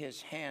placed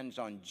his hands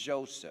on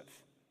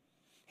Joseph,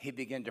 he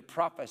began to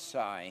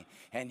prophesy,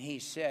 and he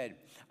said,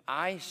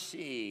 I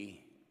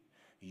see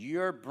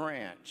your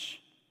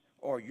branch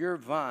or your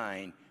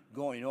vine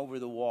going over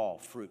the wall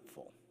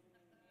fruitful.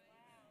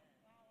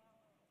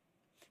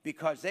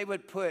 Because they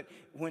would put,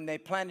 when they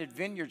planted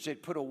vineyards,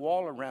 they'd put a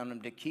wall around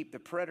them to keep the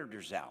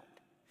predators out.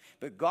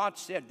 But God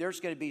said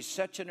there's going to be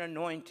such an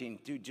anointing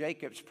through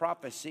Jacob's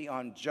prophecy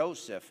on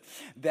Joseph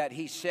that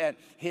he said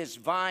his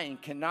vine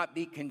cannot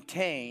be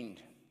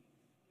contained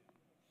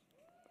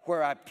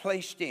where I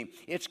placed him.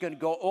 It's going to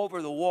go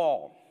over the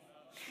wall.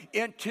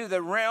 into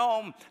the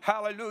realm,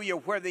 hallelujah,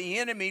 where the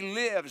enemy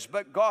lives.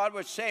 But God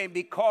was saying,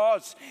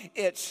 because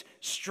its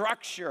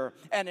structure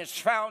and its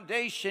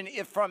foundation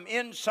is from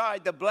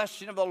inside the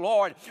blessing of the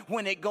Lord,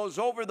 when it goes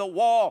over the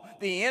wall,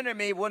 the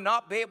enemy will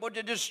not be able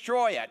to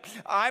destroy it.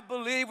 I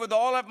believe with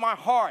all of my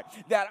heart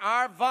that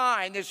our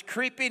vine is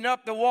creeping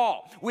up the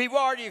wall. We've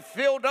already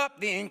filled up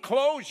the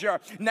enclosure.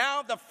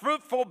 Now the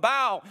fruitful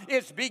bough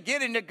is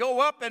beginning to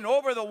go up and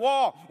over the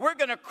wall. We're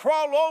going to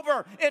crawl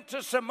over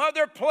into some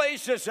other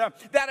places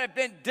that have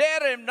been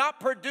dead and not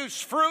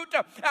produced fruit,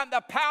 and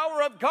the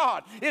power of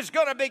God is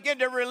going to begin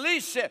to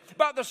release it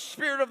by the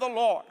Spirit of the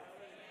Lord.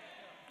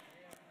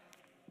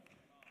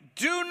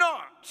 Do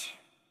not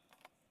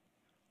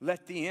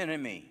let the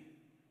enemy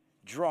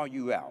draw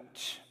you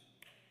out.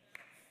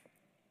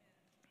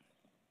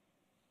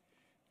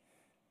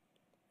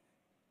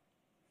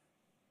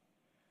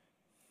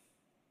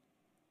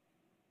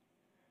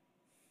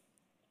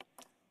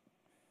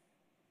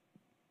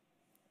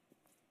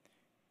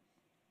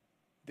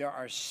 There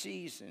are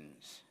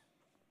seasons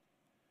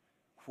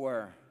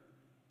where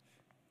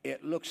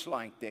it looks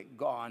like that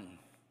God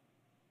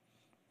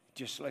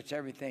just lets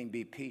everything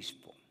be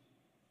peaceful.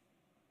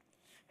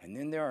 And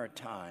then there are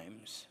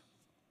times,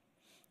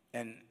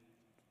 and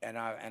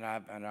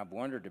I've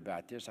wondered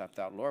about this. I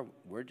thought, Lord,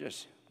 we're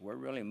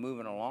really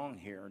moving along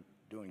here,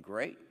 doing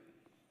great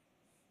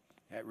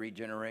at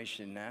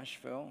Regeneration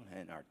Nashville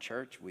and our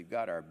church. We've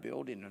got our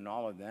building and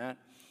all of that.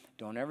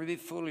 Don't ever be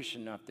foolish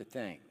enough to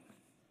think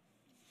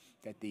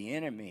that the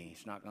enemy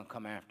is not going to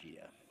come after you.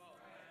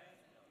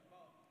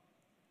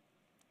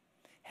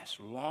 As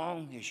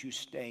long as you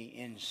stay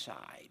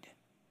inside.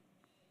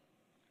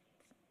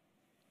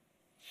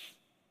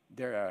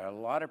 There are a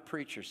lot of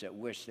preachers that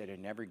wish that had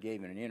never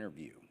given an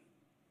interview,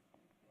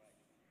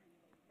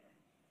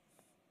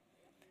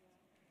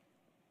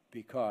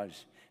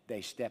 because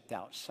they stepped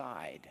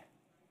outside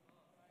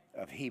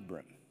of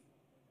Hebron,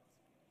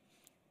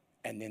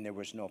 and then there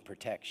was no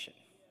protection.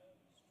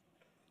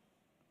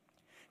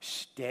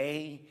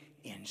 Stay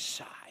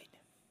inside.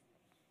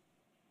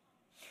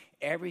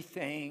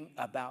 Everything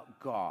about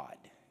God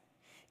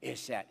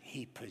is that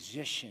He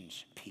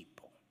positions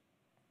people.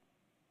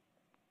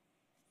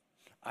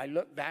 I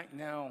look back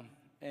now,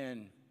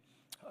 and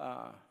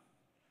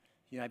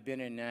I've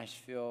been in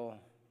Nashville.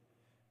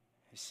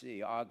 Let's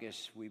see,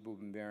 August we've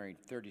been married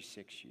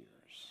 36 years,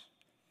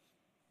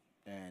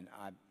 and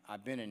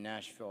I've been in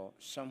Nashville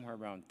somewhere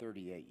around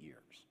 38 years.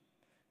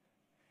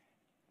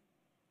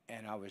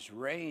 And I was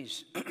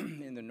raised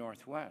in the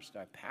Northwest.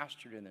 I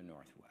pastored in the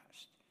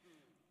Northwest.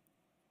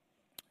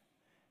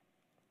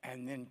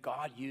 And then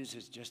God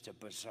uses just a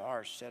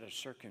bizarre set of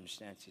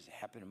circumstances that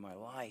happen in my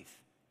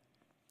life.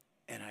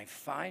 And I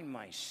find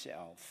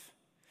myself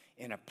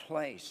in a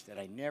place that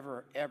I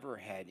never, ever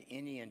had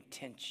any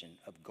intention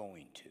of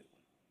going to.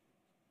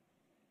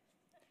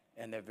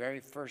 And the very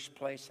first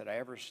place that I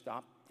ever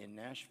stopped in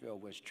Nashville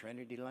was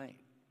Trinity Lane.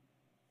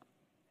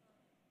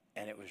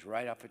 And it was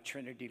right off of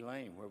Trinity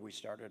Lane where we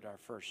started our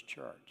first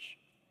church.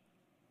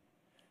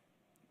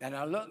 And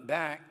I look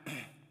back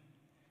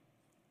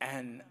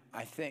and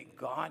I think,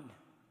 God,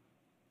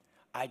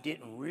 I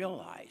didn't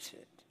realize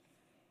it,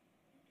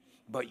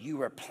 but you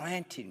were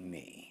planting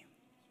me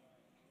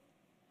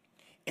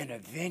in a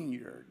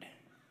vineyard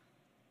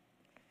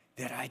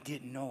that I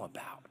didn't know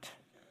about.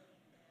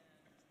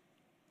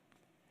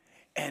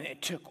 And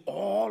it took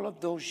all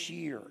of those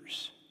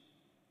years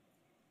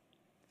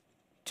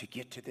to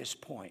get to this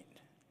point.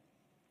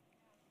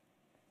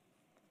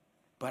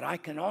 But I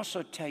can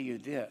also tell you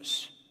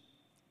this: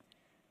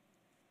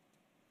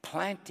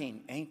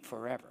 planting ain't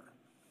forever.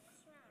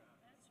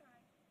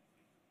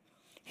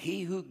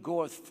 He who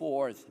goeth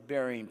forth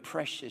bearing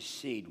precious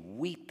seed,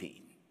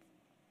 weeping,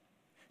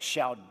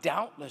 shall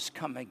doubtless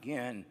come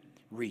again,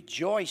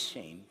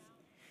 rejoicing,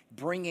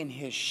 bringing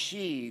his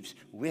sheaves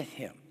with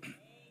him.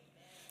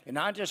 And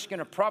I'm just going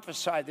to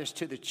prophesy this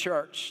to the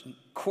church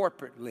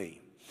corporately,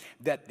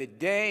 that the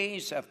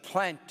days of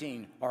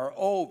planting are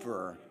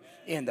over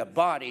in the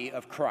body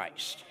of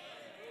Christ.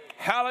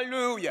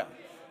 Hallelujah.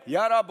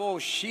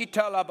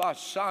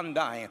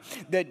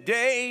 The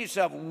days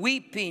of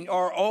weeping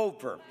are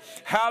over.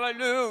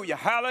 Hallelujah.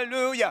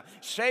 Hallelujah.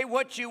 Say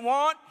what you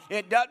want.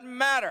 It doesn't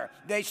matter.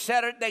 They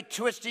said it. They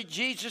twisted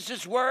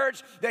Jesus'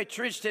 words. They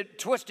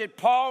twisted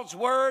Paul's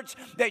words.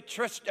 They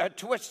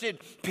twisted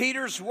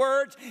Peter's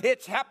words.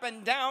 It's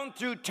happened down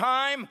through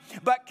time.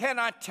 But can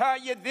I tell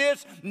you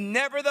this?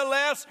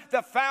 Nevertheless,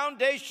 the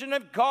foundation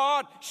of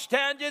God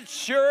standeth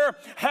sure,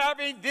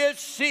 having this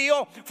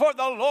seal, for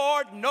the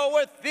Lord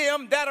knoweth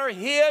them that are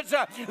his.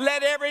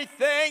 Let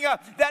everything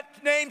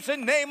that names the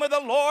name of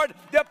the Lord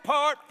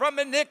depart from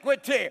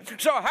iniquity.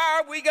 So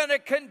how are we going to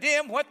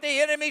condemn what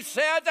the enemy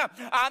says?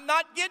 I'm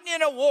not getting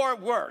in a war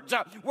of words.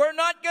 We're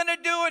not going to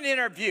do an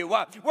interview.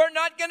 We're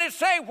not going to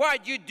say,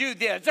 why'd you do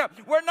this?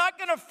 We're not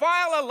going to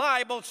file a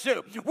libel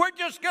suit. We're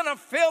just going to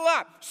fill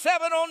up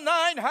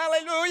 709,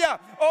 hallelujah,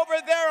 over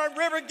there on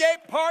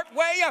Rivergate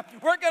Parkway.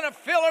 We're going to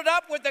fill it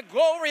up with the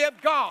glory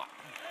of God.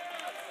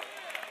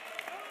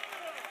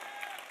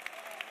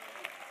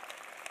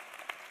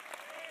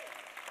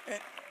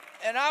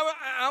 And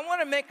I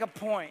want to make a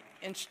point.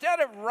 Instead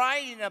of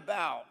writing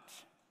about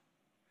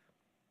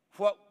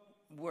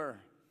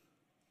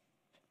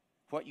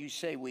what you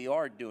say we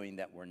are doing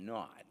that we're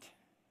not,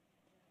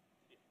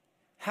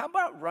 how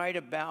about write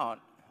about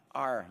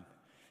our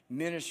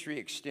ministry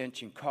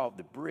extension called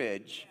The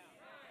Bridge,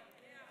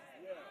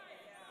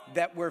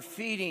 that we're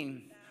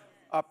feeding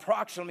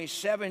approximately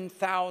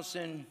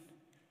 7,000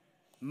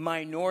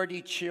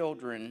 minority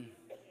children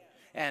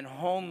and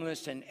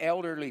homeless and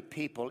elderly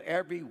people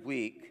every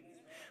week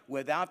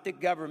without the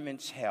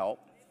government's help,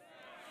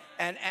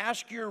 and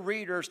ask your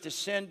readers to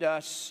send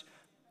us,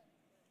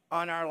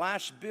 on our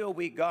last bill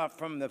we got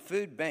from the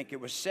food bank, it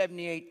was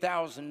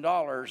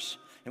 $78,000,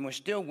 and we're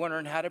still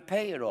wondering how to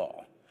pay it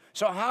all.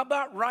 So how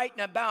about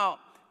writing about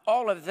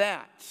all of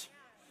that?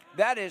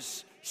 That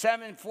is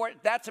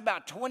that's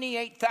about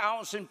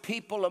 28,000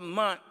 people a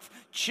month,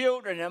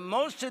 children, and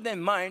most of them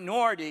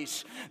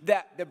minorities,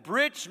 that the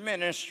Bridge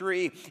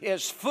Ministry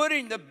is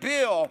footing the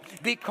bill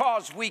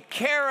because we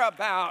care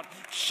about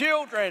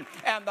children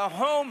and the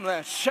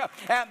homeless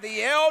and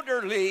the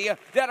elderly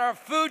that are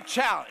food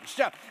challenged.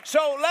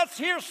 So let's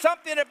hear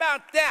something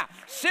about that.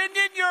 Send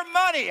in your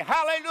money,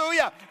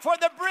 hallelujah, for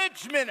the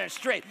Bridge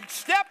Ministry.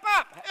 Step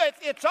up.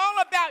 It's all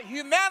about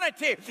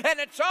humanity and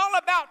it's all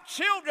about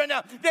children.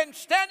 Then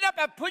stand up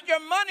and put your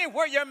money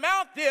where your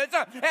mouth is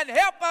and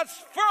help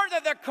us further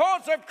the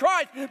cause of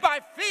Christ by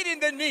feeding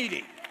the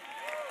needy.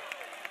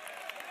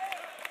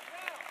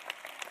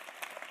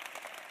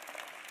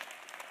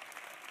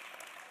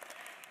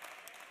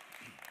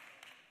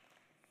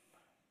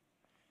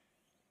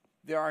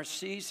 There are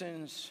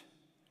seasons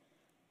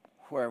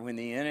where when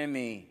the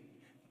enemy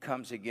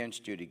comes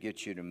against you to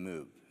get you to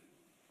move,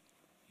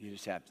 you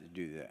just have to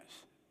do this.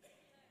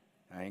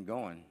 I ain't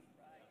going.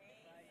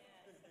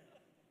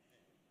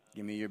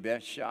 Give me your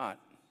best shot.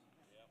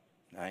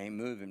 I ain't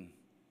moving.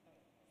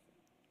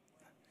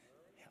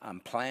 I'm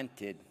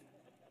planted.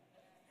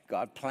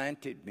 God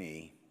planted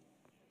me.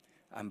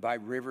 I'm by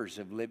rivers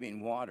of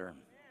living water.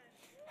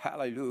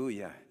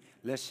 Hallelujah.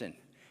 Listen,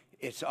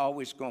 it's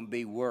always going to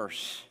be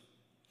worse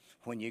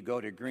when you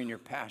go to greener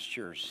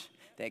pastures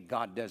that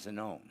God doesn't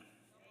own.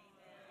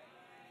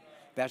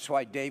 That's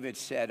why David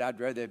said, I'd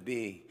rather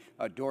be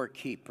a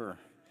doorkeeper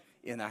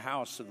in the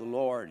house of the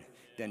Lord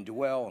than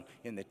dwell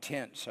in the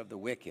tents of the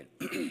wicked.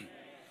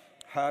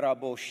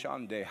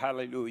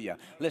 Hallelujah.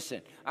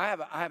 Listen, I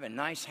have a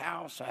nice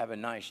house. I have a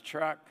nice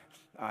truck.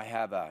 I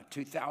have a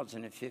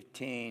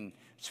 2015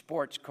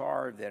 sports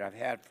car that I've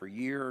had for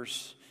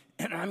years.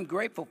 And I'm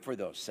grateful for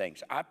those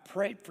things. I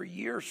prayed for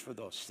years for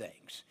those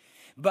things.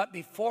 But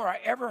before I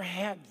ever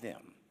had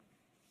them,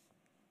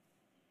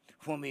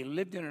 when we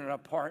lived in an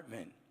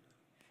apartment,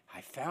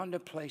 I found a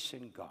place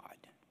in God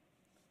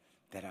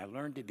that I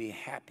learned to be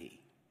happy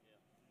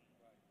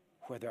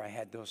whether I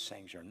had those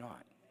things or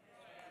not.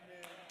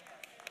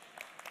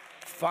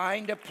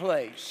 Find a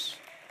place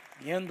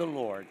in the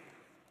Lord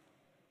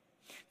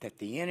that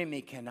the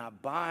enemy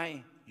cannot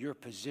buy your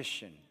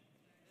position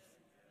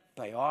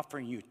by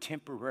offering you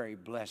temporary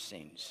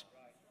blessings.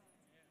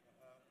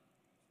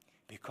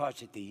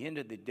 Because at the end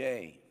of the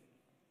day,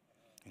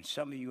 and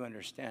some of you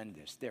understand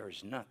this, there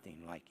is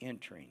nothing like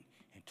entering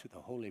into the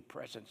holy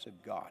presence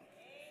of God.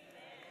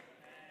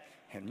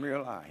 And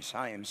realize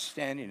I am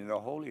standing in the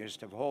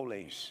holiest of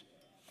holies.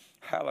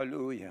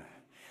 Hallelujah.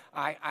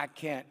 I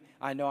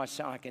know I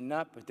sound like a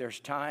nut, but there's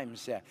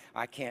times that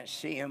I can't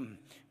see him,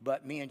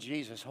 but me and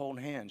Jesus hold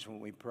hands when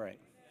we pray.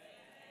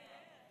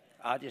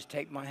 I'll just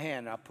take my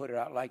hand, I'll put it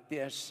out like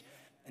this.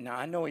 Now,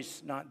 I know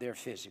he's not there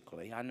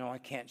physically. I know I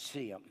can't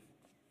see him,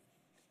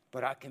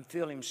 but I can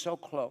feel him so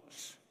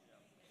close.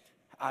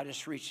 I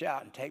just reach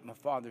out and take my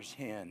Father's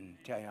hand and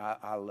tell you,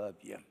 I love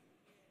you.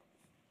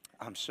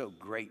 I'm so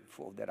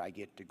grateful that I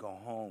get to go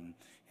home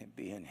and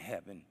be in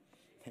heaven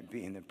and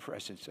be in the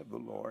presence of the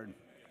Lord.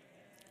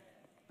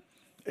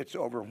 It's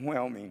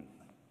overwhelming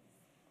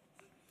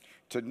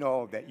to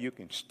know that you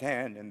can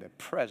stand in the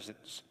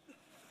presence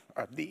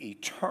of the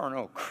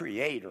eternal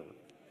Creator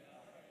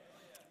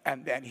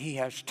and that He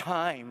has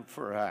time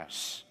for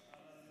us.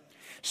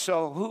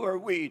 So who are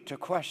we to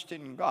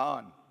question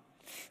God?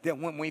 That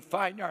when we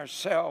find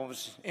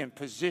ourselves in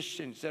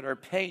positions that are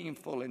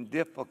painful and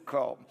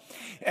difficult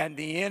and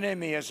the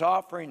enemy is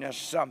offering us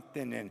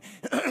something, and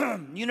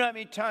you know how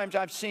many times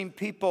I've seen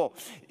people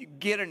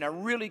get in a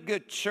really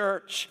good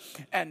church,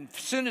 and as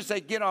soon as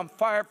they get on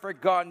fire for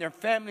God and their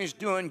family's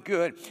doing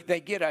good, they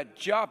get a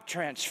job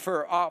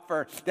transfer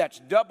offer that's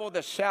double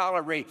the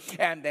salary,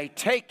 and they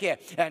take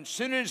it, and as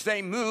soon as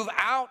they move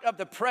out of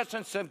the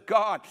presence of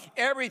God,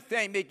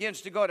 everything begins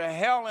to go to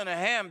hell in a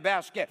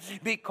handbasket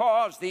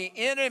because the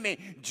enemy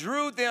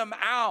drew them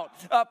out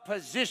of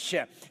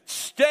position.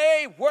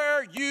 Stay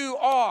where you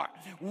are.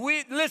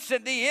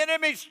 Listen, the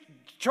enemy's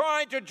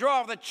trying to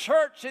draw the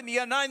church in the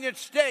United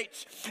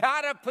States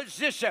out of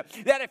position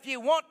that if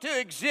you want to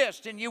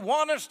exist and you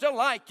want us to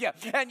like you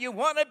and you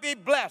want to be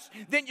blessed,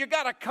 then you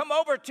got to come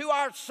over to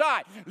our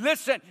side.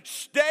 Listen,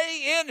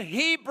 stay in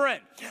Hebron.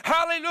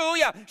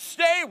 Hallelujah.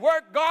 Stay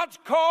where God's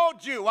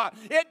called you.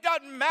 It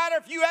doesn't matter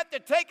if you have to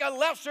take a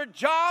lesser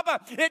job.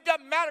 It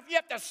doesn't matter if you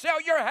have to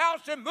sell your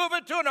house and move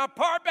into an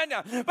apartment.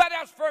 But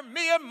as for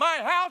me and my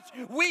house,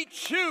 we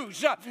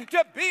choose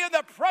to be in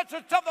the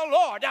presence of the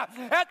Lord.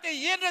 At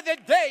the end of the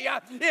day,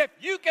 if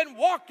you can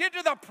walk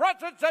into the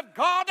presence of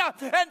God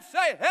and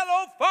say,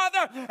 hello,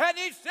 Father, and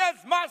he says,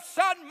 my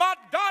son, my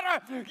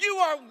daughter, you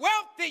are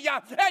wealthy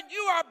and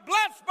you are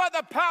blessed by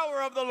the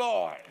power of the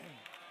Lord.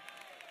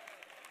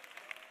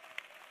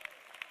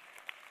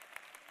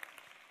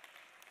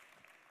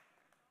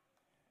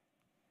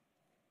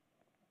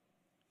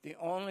 The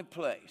only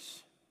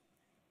place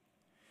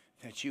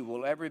that you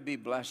will ever be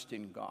blessed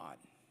in God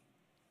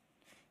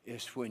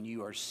is when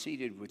you are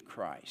seated with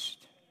Christ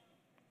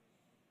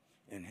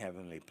in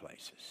heavenly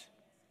places.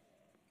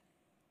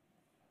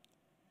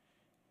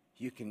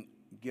 You can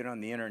get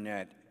on the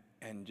internet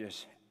and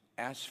just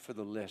ask for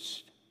the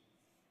list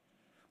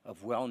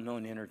of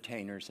well-known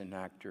entertainers and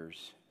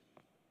actors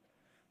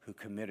who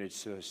committed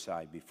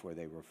suicide before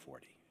they were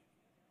 40.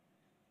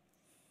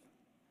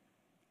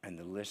 And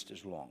the list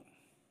is long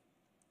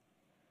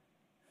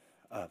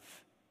of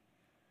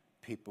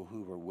people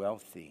who were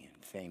wealthy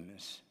and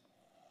famous,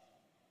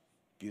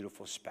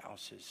 beautiful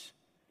spouses,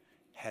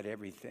 had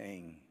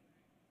everything,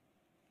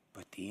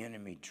 but the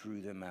enemy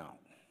drew them out.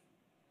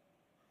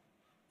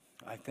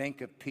 I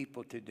think of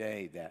people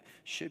today that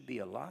should be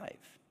alive,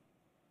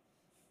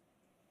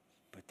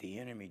 but the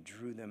enemy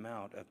drew them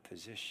out of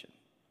position.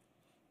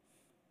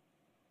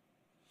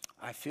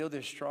 I feel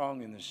this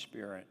strong in the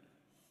Spirit.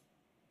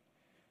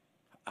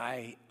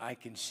 I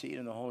can see it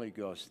in the Holy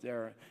Ghost.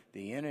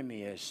 The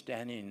enemy is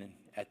standing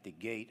at the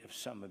gate of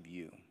some of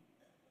you,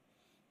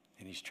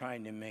 and he's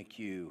trying to make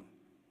you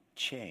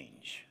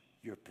change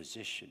your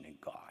position in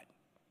God.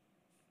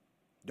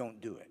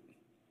 Don't do it.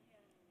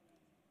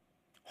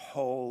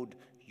 Hold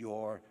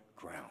your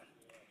ground.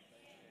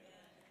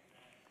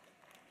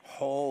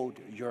 Hold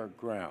your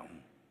ground.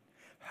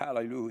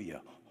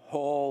 Hallelujah.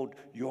 Hold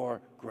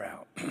your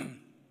ground.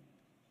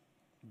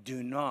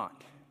 Do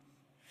not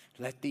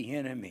let the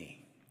enemy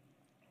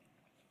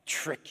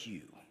trick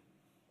you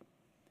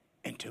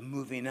into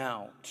moving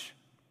out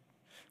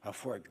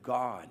of where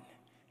God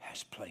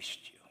has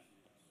placed you.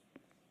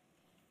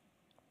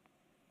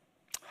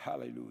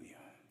 Hallelujah.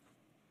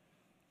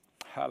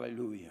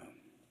 Hallelujah.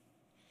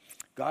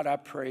 God, I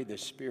pray the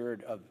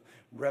spirit of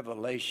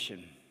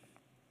revelation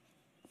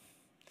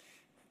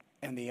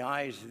and the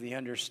eyes of the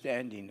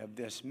understanding of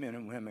this men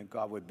and women,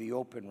 God, would be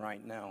open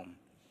right now.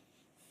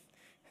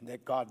 And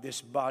that, God,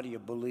 this body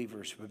of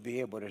believers would be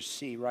able to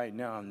see right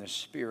now in the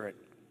spirit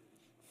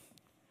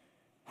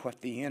what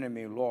the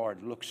enemy,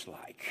 Lord, looks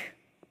like.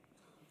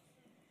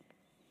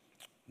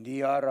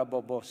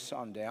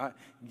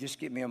 Just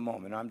give me a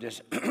moment. I'm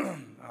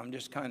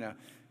just kind of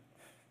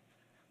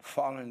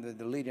following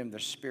the leading of the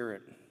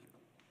Spirit.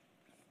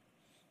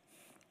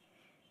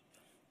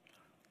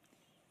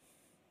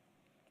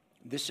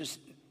 This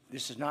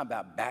is not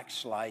about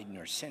backsliding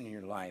or sin in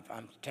your life.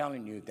 I'm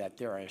telling you that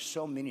there are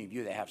so many of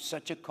you that have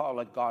such a call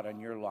of God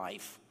on your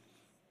life,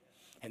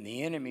 and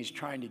the enemy's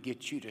trying to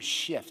get you to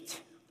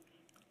shift.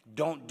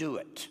 Don't do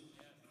it.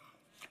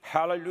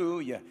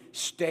 Hallelujah.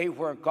 Stay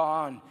where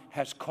God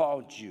has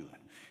called you.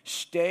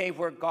 Stay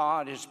where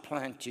God has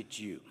planted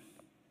you.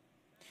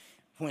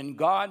 When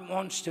God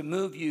wants to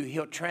move you,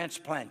 he'll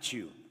transplant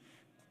you.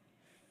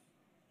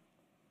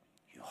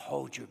 You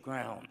hold your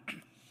ground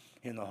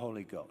in the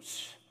Holy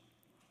Ghost.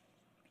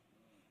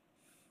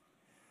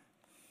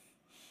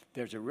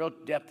 There's a real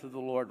depth of the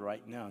Lord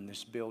right now in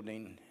this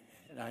building,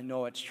 and I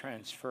know it's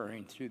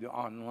transferring through the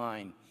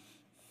online.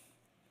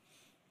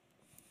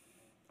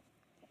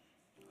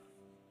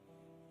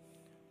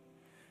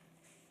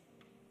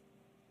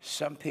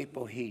 Some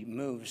people he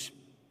moves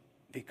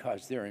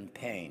because they're in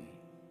pain.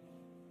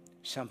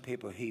 Some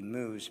people he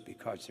moves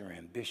because they're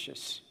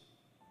ambitious.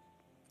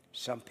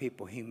 Some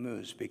people he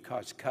moves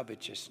because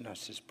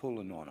covetousness is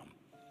pulling on them.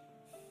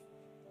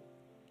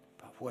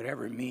 But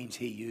whatever means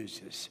he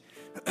uses,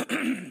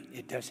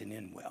 it doesn't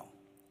end well.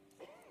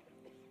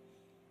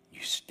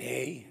 You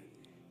stay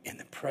in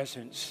the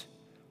presence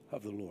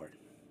of the Lord.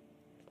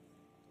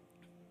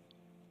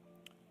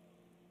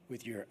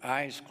 With your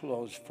eyes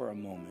closed for a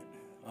moment,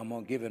 I'm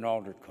going to give an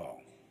altar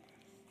call.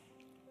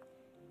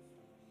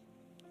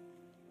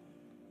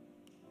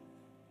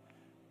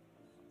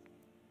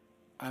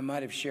 I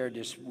might have shared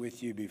this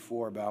with you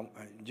before, but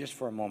just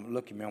for a moment,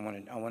 look at me.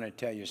 I want to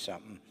tell you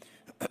something.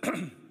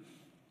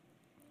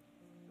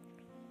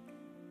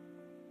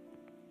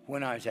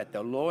 When I was at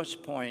the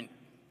lowest point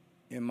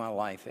in my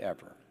life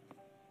ever,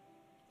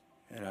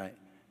 and I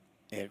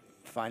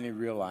finally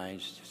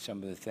realized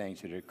some of the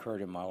things that had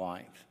occurred in my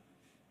life.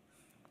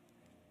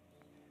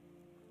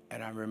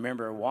 And I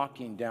remember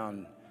walking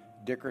down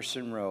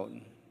Dickerson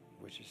Road,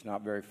 which is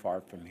not very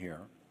far from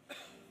here.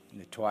 in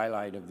the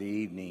twilight of the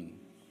evening,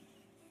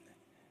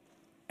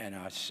 and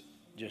I was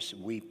just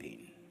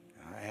weeping.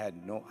 I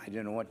didn't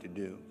know what to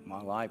do.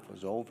 My life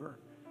was over.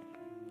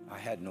 I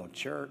had no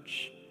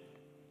church.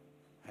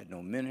 I had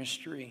no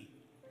ministry.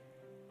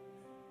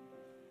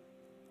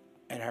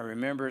 And I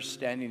remember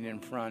standing in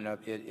front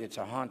of it. It's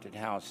a haunted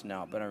house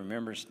now, but I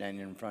remember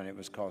standing in front. It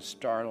was called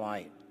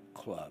Starlight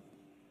Club.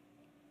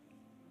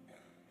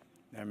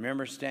 And I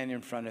remember standing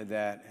in front of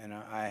that, and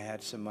I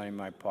had some money in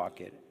my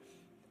pocket.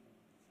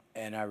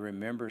 And I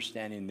remember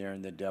standing there,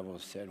 and the devil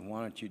said,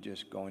 "Why don't you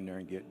just go in there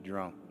and get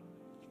drunk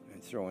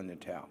and throw in the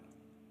towel?"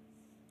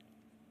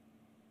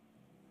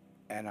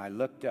 And I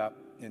looked up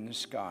in the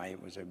sky.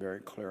 It was a very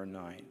clear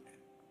night.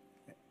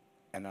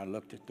 And I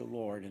looked at the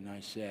Lord, and I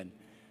said,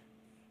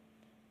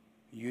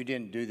 "You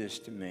didn't do this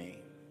to me,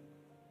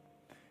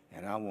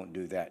 and I won't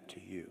do that to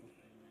you."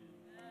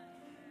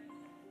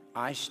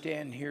 I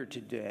stand here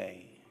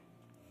today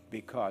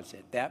because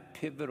at that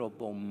pivotal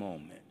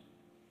moment,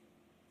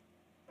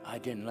 I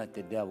didn't let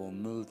the devil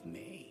move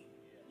me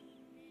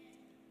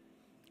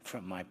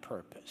from my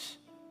purpose.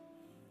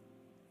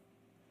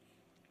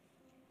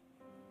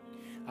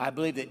 I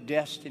believe that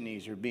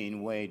destinies are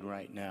being weighed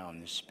right now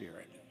in the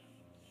Spirit.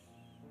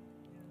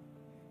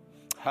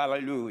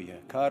 Hallelujah.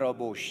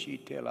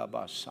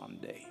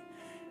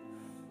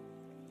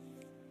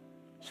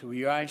 So with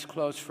your eyes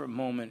closed for a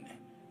moment,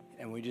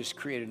 and we just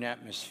create an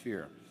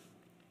atmosphere.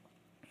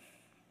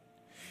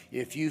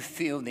 If you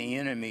feel the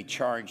enemy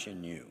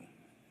charging you,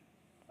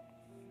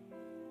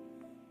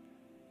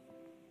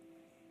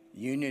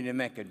 you need to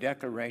make a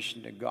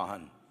declaration to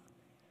God.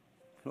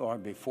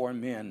 Lord, before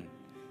men,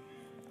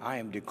 I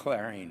am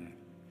declaring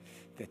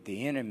that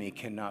the enemy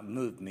cannot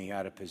move me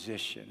out of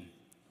position.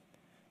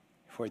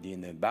 Whether you're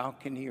in the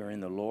balcony or in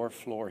the lower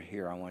floor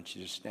here, I want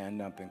you to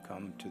stand up and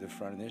come to the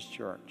front of this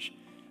church.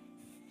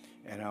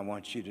 And I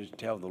want you to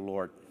tell the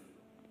Lord,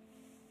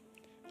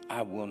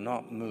 I will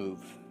not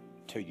move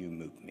till you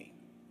move me.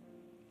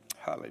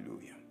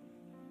 Hallelujah.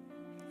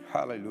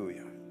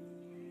 Hallelujah.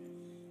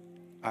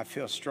 I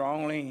feel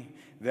strongly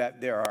that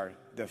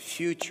the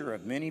future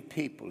of many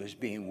people is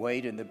being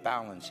weighed in the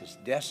balance as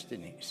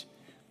destinies.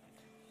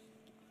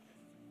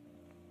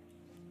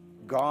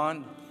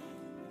 God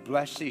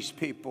bless these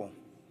people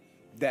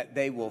that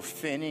they will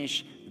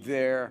finish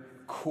their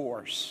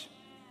course.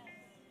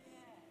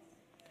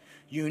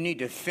 You need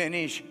to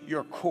finish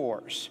your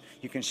course.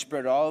 You can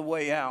spread all the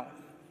way out.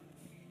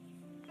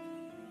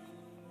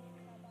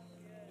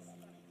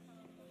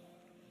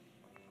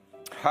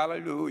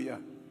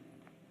 Hallelujah.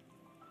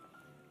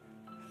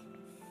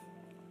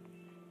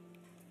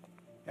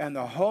 And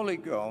the Holy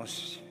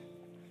Ghost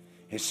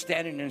is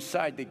standing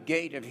inside the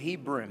gate of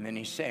Hebron, and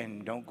he's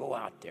saying, don't go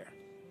out there.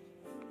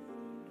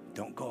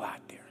 Don't go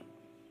out there.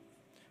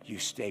 You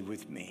stay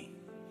with me.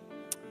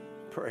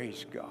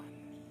 Praise God.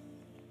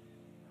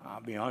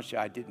 I'll be honest with you,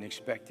 I didn't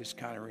expect this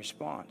kind of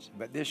response.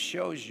 But this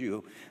shows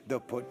you the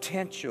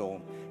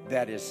potential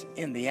that is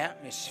in the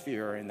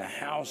atmosphere in the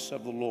house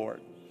of the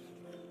Lord.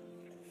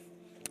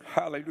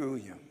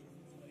 Hallelujah.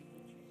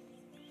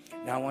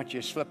 Now I want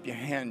you to slip your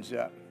hands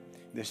up.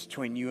 This is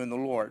between you and the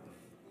Lord.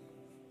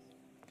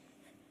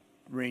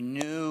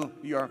 Renew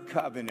your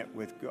covenant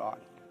with God.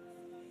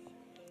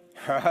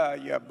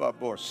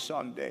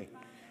 Sunday.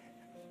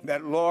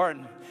 That, Lord,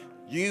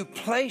 you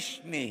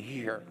placed me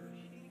here.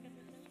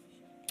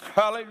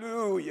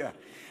 Hallelujah.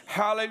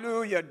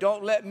 Hallelujah.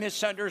 Don't let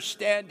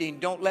misunderstanding,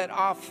 don't let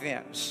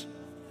offense,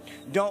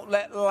 don't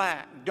let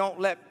lack, don't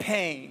let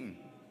pain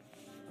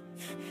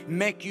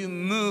make you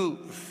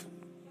move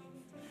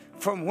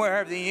from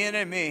where the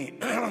enemy,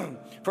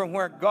 from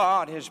where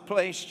God has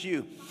placed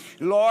you.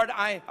 Lord,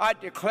 I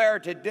declare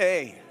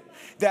today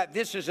that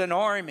this is an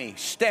army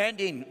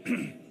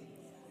standing.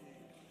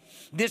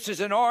 This is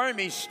an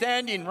army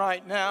standing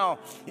right now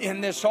in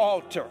this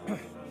altar.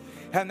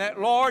 And that,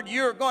 Lord,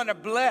 you're going to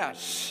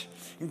bless.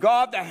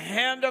 God, the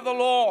hand of the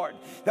Lord,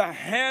 the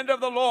hand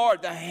of the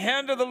Lord, the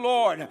hand of the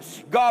Lord,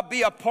 God,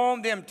 be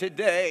upon them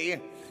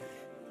today,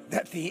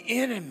 that the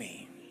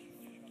enemy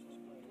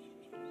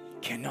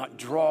cannot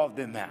draw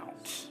them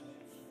out.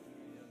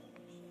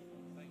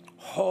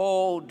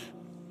 Hold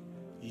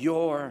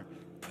your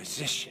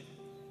position.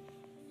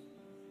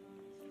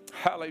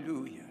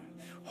 Hallelujah.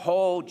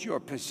 Hold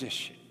your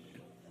position.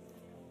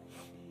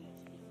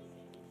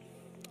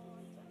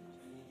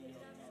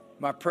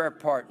 My prayer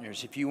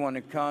partners, if you want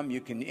to come,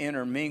 you can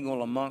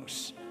intermingle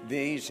amongst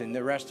these and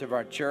the rest of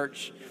our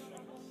church.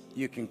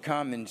 You can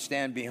come and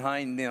stand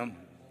behind them.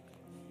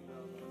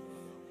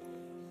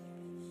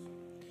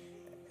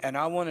 And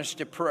I want us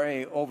to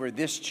pray over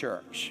this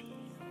church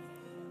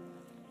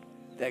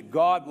that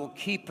God will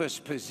keep us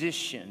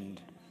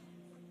positioned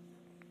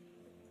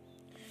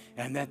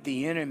and that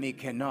the enemy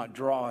cannot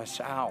draw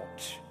us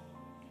out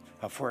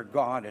of where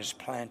God has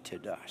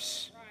planted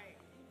us.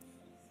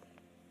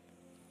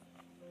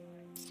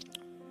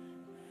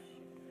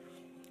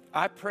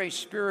 I pray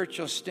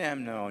spiritual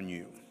stamina on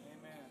you.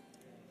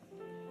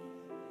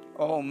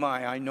 Oh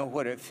my, I know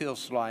what it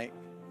feels like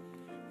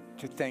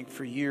to think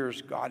for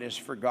years God has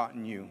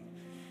forgotten you.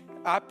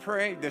 I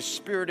pray the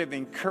spirit of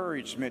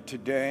encouragement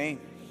today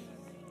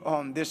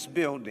on this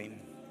building.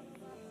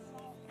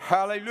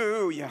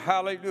 Hallelujah,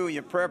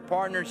 hallelujah. Prayer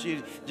partners,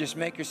 you just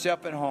make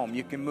yourself at home.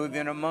 You can move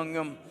in among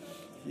them.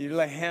 You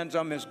lay hands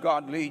on them as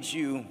God leads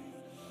you.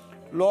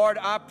 Lord,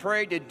 I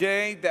pray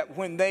today that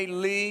when they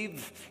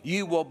leave,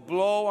 you will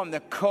blow on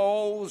the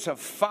coals of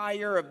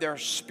fire of their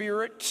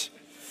spirit.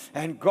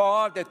 And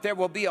God, that there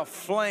will be a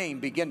flame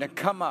begin to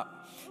come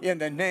up in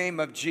the name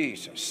of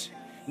Jesus.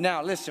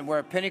 Now, listen, we're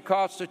a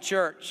Pentecostal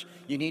church.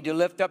 You need to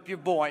lift up your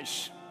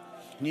voice.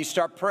 And you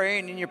start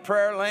praying in your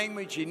prayer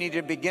language. You need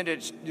to begin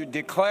to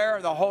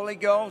declare the Holy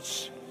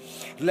Ghost.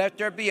 Let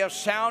there be a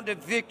sound of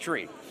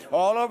victory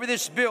all over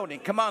this building.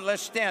 Come on,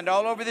 let's stand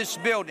all over this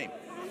building.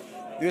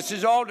 This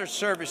is altar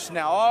service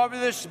now. All over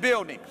this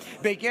building.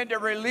 Begin to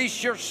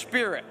release your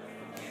spirit.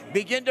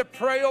 Begin to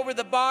pray over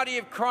the body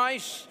of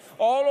Christ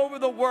all over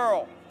the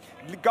world.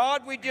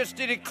 God, we just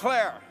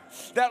declare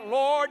that,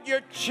 Lord,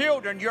 your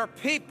children, your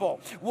people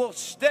will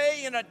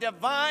stay in a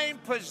divine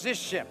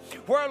position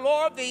where,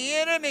 Lord, the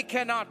enemy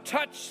cannot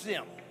touch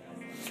them.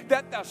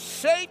 That the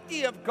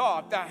safety of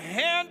God, the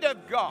hand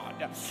of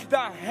God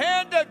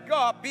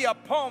be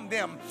upon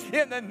them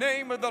in the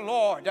name of the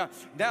Lord.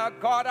 Now,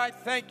 God, I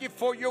thank you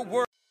for your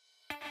word.